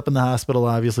 she ended up in the hospital.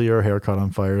 Obviously, her hair caught on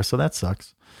fire. So that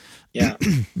sucks. Yeah.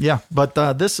 Yeah. But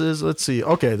this is, let's see.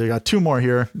 Okay. They got 2 more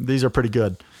here. These are pretty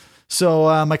good.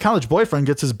 So my college boyfriend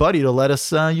gets his buddy to let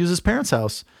us use his parents'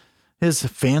 house. His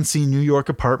fancy New York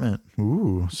apartment.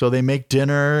 Ooh. So they make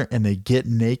dinner and they get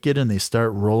naked and they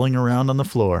start rolling around on the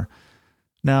floor.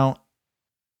 Now,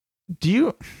 do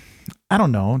you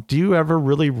ever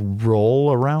really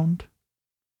roll around?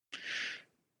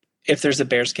 If there's a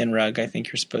bearskin rug, I think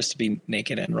you're supposed to be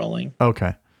naked and rolling.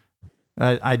 Okay.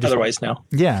 I just, otherwise, no.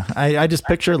 Yeah. I just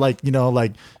picture like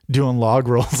doing log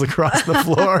rolls across the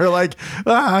floor. Like,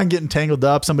 I'm getting tangled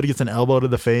up. Somebody gets an elbow to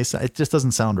the face. It just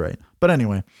doesn't sound right. But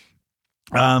anyway.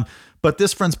 But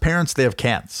this friend's parents, they have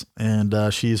cats,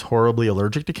 and she's horribly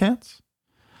allergic to cats.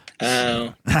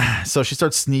 Oh. So she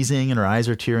starts sneezing and her eyes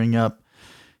are tearing up.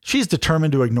 She's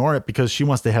determined to ignore it because she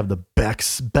wants to have the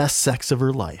best sex of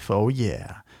her life. Oh,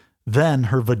 yeah. Then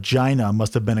her vagina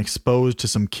must have been exposed to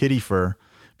some kitty fur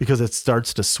because it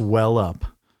starts to swell up.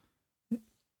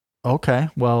 Okay.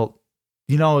 Well,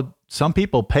 some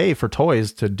people pay for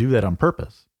toys to do that on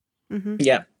purpose. Mm-hmm.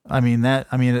 Yeah. I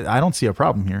I don't see a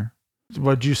problem here.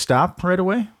 Would you stop right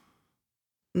away?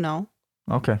 No.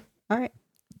 Okay. All right.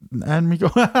 And we go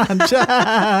on.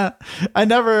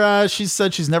 She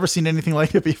said she's never seen anything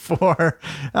like it before.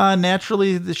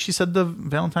 Naturally, she said the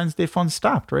Valentine's Day fun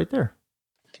stopped right there.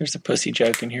 There's a pussy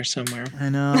joke in here somewhere. I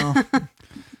know.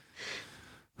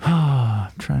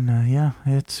 I'm trying to, yeah,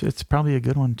 it's probably a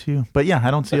good one too. But yeah, I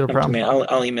don't see a problem.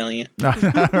 I'll email you. All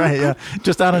right, yeah.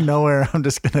 Just out of nowhere, I'm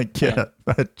just gonna get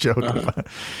a joke about it.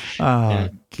 Oh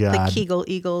God. The Kegel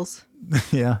Eagles.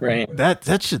 Yeah. Right.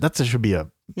 That should be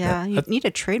a you need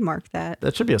to trademark that.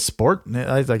 That should be a sport,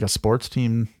 like a sports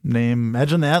team name.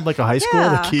 Imagine that, like a high school,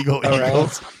 the Kegel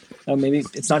Eagles. Right. Oh, maybe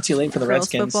it's not too late for the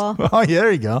Girls Redskins. football. Oh, yeah,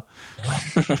 there you go.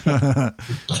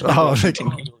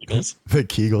 The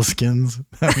Kegel skins.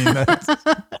 I mean, that's,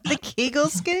 The Kegel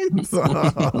skins.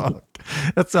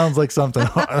 that sounds like something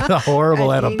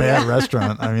horrible at a bad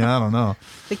restaurant. I don't know.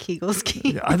 The Kegel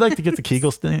skins. I'd like to get the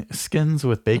Kegel skins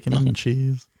with bacon and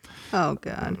cheese. Oh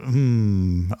God.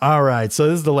 All right. So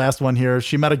this is the last one here.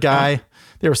 She met a guy.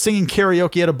 They were singing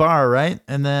karaoke at a bar, right?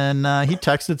 And then he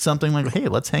texted something like, hey,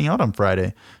 let's hang out on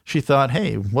Friday. She thought,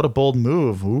 hey, what a bold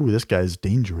move. Ooh, this guy's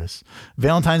dangerous.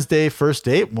 Valentine's Day, first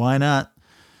date. Why not?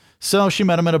 So she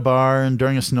met him at a bar and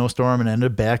during a snowstorm and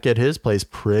ended back at his place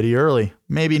pretty early,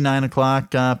 maybe 9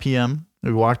 o'clock p.m.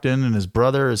 We walked in and his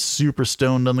brother is super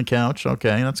stoned on the couch.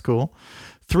 Okay, that's cool.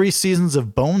 3 seasons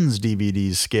of Bones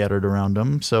DVDs scattered around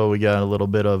him. So we got a little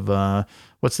bit of,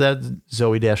 what's that?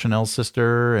 Zooey Deschanel's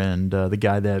sister and the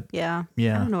guy that... Yeah.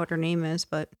 Yeah. I don't know what her name is,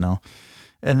 but... No.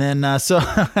 And then, so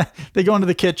they go into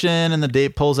the kitchen and the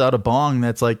date pulls out a bong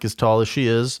that's like as tall as she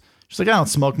is. She's like, I don't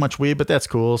smoke much weed, but that's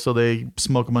cool. So they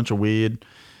smoke a bunch of weed.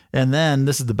 And then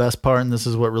this is the best part, and this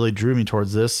is what really drew me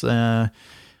towards this.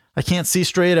 I can't see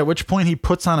straight, at which point he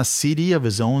puts on a CD of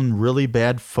his own really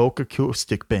bad folk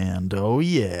acoustic band. Oh,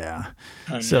 yeah.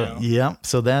 Oh, So, no. yeah.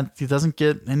 So that it doesn't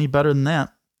get any better than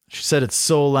that. She said it's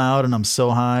so loud and I'm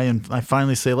so high. And I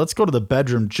finally say, let's go to the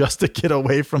bedroom just to get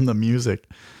away from the music.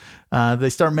 They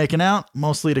start making out,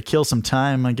 mostly to kill some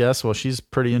time, I guess. Well, she's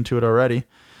pretty into it already.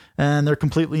 And they're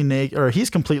completely naked, or he's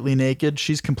completely naked.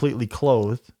 She's completely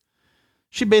clothed.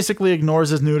 She basically ignores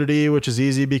his nudity, which is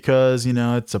easy because, you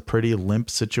know, it's a pretty limp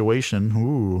situation.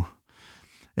 Ooh.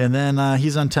 And then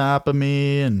he's on top of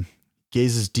me and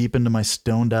gazes deep into my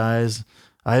stoned eyes.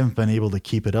 I haven't been able to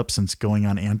keep it up since going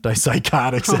on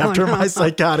antipsychotics after my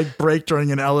psychotic break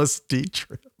during an LSD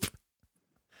trip.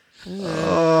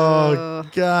 Oh,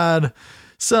 God.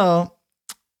 So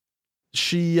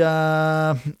she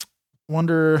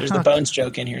wonder... There's the Bones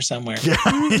joke in here somewhere.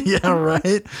 Yeah,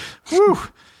 right. Whew.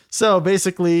 So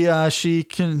basically, she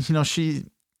can, you know, she's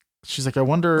like, I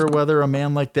wonder whether a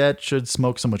man like that should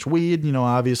smoke so much weed. You know,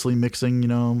 obviously mixing, you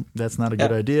know, that's not a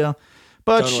good idea.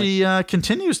 But Totally. she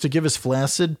continues to give his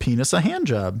flaccid penis a hand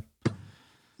job.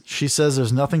 She says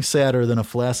there's nothing sadder than a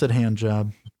flaccid hand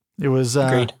job. It was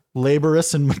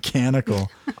laborious and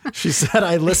mechanical. She said,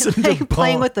 I listened to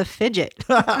playing with the fidget.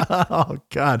 Oh,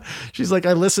 God. She's like,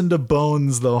 I listened to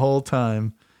Bones the whole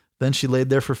time. Then she laid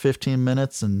there for 15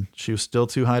 minutes and she was still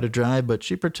too high to drive, but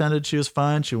she pretended she was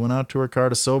fine. She went out to her car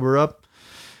to sober up.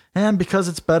 And because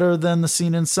it's better than the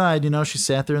scene inside, you know, she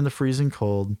sat there in the freezing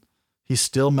cold. He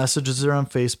still messages her on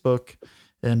Facebook.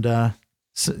 And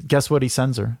guess what he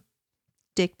sends her?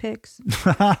 Dick pics.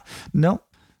 Nope.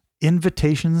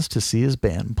 Invitations to see his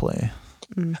band play.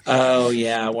 Oh,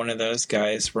 yeah. One of those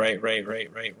guys. Right.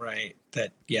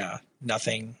 That, yeah,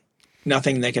 nothing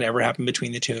that could ever happen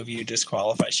between the two of you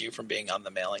disqualifies you from being on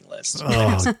the mailing list.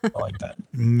 I like that.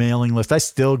 Mailing list. I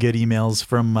still get emails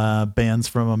from bands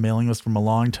from a mailing list from a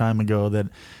long time ago that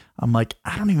I'm like,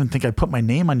 I don't even think I put my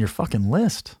name on your fucking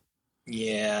list.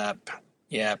 Yep.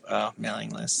 Oh,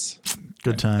 mailing lists.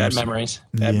 Good times. Bad memories.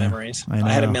 Yeah, Memories. I I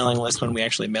had a know. mailing list when we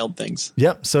actually mailed things.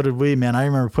 Yep, so did we, man. I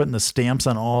remember putting the stamps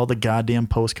on all the goddamn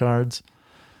postcards.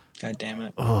 God damn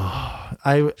it.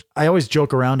 I always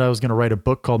joke around I was going to write a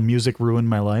book called Music Ruined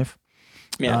My Life.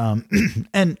 Yeah.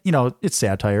 And, you know, it's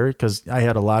satire because I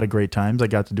had a lot of great times. I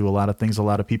got to do a lot of things a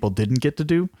lot of people didn't get to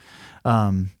do.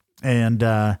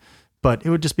 But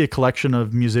it would just be a collection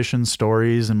of musicians'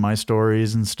 stories and my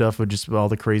stories and stuff with just all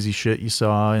the crazy shit you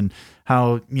saw and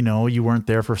how, you know, you weren't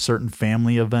there for certain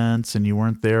family events and you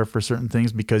weren't there for certain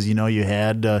things because, you know, you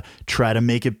had to try to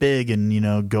make it big and, you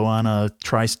know, go on a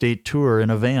tri-state tour in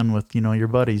a van with, you know, your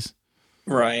buddies.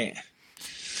 Right.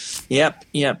 Yep.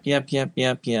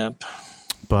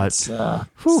 But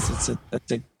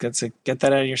That's a get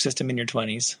that out of your system in your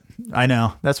 20s. I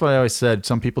know. That's what I always said.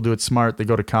 Some people do it smart. They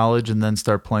go to college and then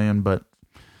start playing, but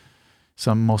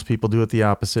most people do it the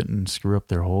opposite and screw up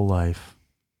their whole life.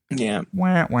 Yeah.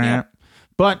 Wah, wah. Yeah.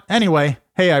 But anyway,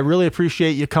 hey, I really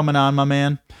appreciate you coming on, my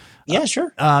man. Yeah,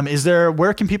 sure.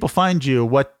 Where can people find you?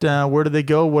 Where do they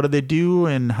go? What do they do?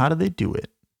 And how do they do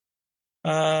it?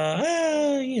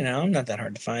 You know, not that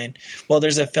hard to find. Well,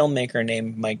 there's a filmmaker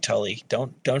named Mike Tully.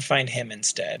 Don't find him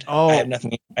instead. Oh. I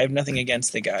have nothing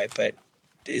against the guy, but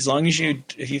as long as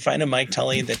if you find a Mike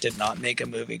Tully that did not make a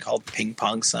movie called Ping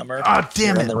Pong Summer, Oh,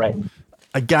 damn you're it. in the right.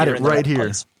 I got you're it in the right here.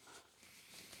 place.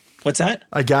 What's that?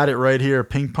 I got it right here.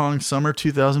 Ping Pong Summer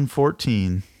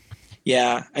 2014.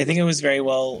 Yeah, I think it was very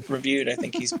well reviewed. I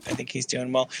think he's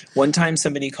doing well. One time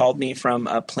somebody called me from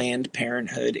a Planned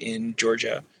Parenthood in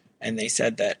Georgia, and they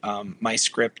said that my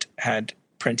script had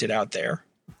printed out there.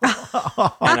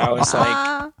 And I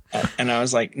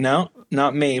was like, no,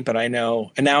 not me, but I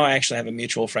know. And now I actually have a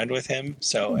mutual friend with him.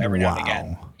 So every now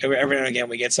and again,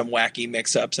 we get some wacky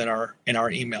mix-ups in our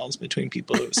emails between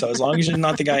people. So as long as you're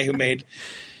not the guy who made,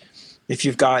 if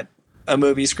you've got a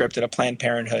movie script at a Planned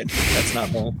Parenthood, that's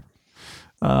not me.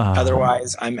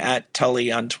 Otherwise, I'm at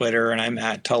Tully on Twitter and I'm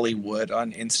at Tully Wood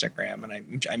on Instagram,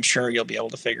 and I'm sure you'll be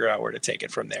able to figure out where to take it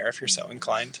from there if you're so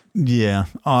inclined. Yeah,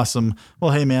 awesome.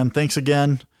 Well, hey man, thanks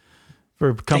again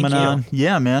for coming on.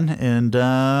 Yeah, man, and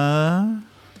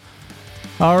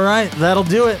all right, that'll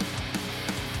do it.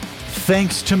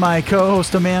 Thanks to my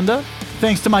co-host Amanda.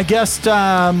 Thanks to my guest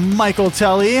Michael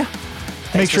Tully.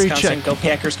 Make sure you check. Go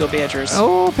Packers, go Badgers.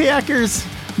 Oh, Packers.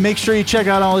 Make sure you check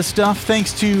out all this stuff.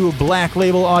 Thanks to Black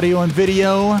Label Audio and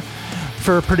Video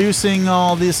for producing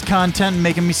all this content and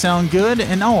making me sound good.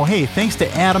 And oh, hey, thanks to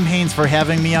Adam Haynes for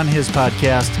having me on his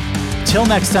podcast. Till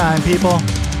next time, people.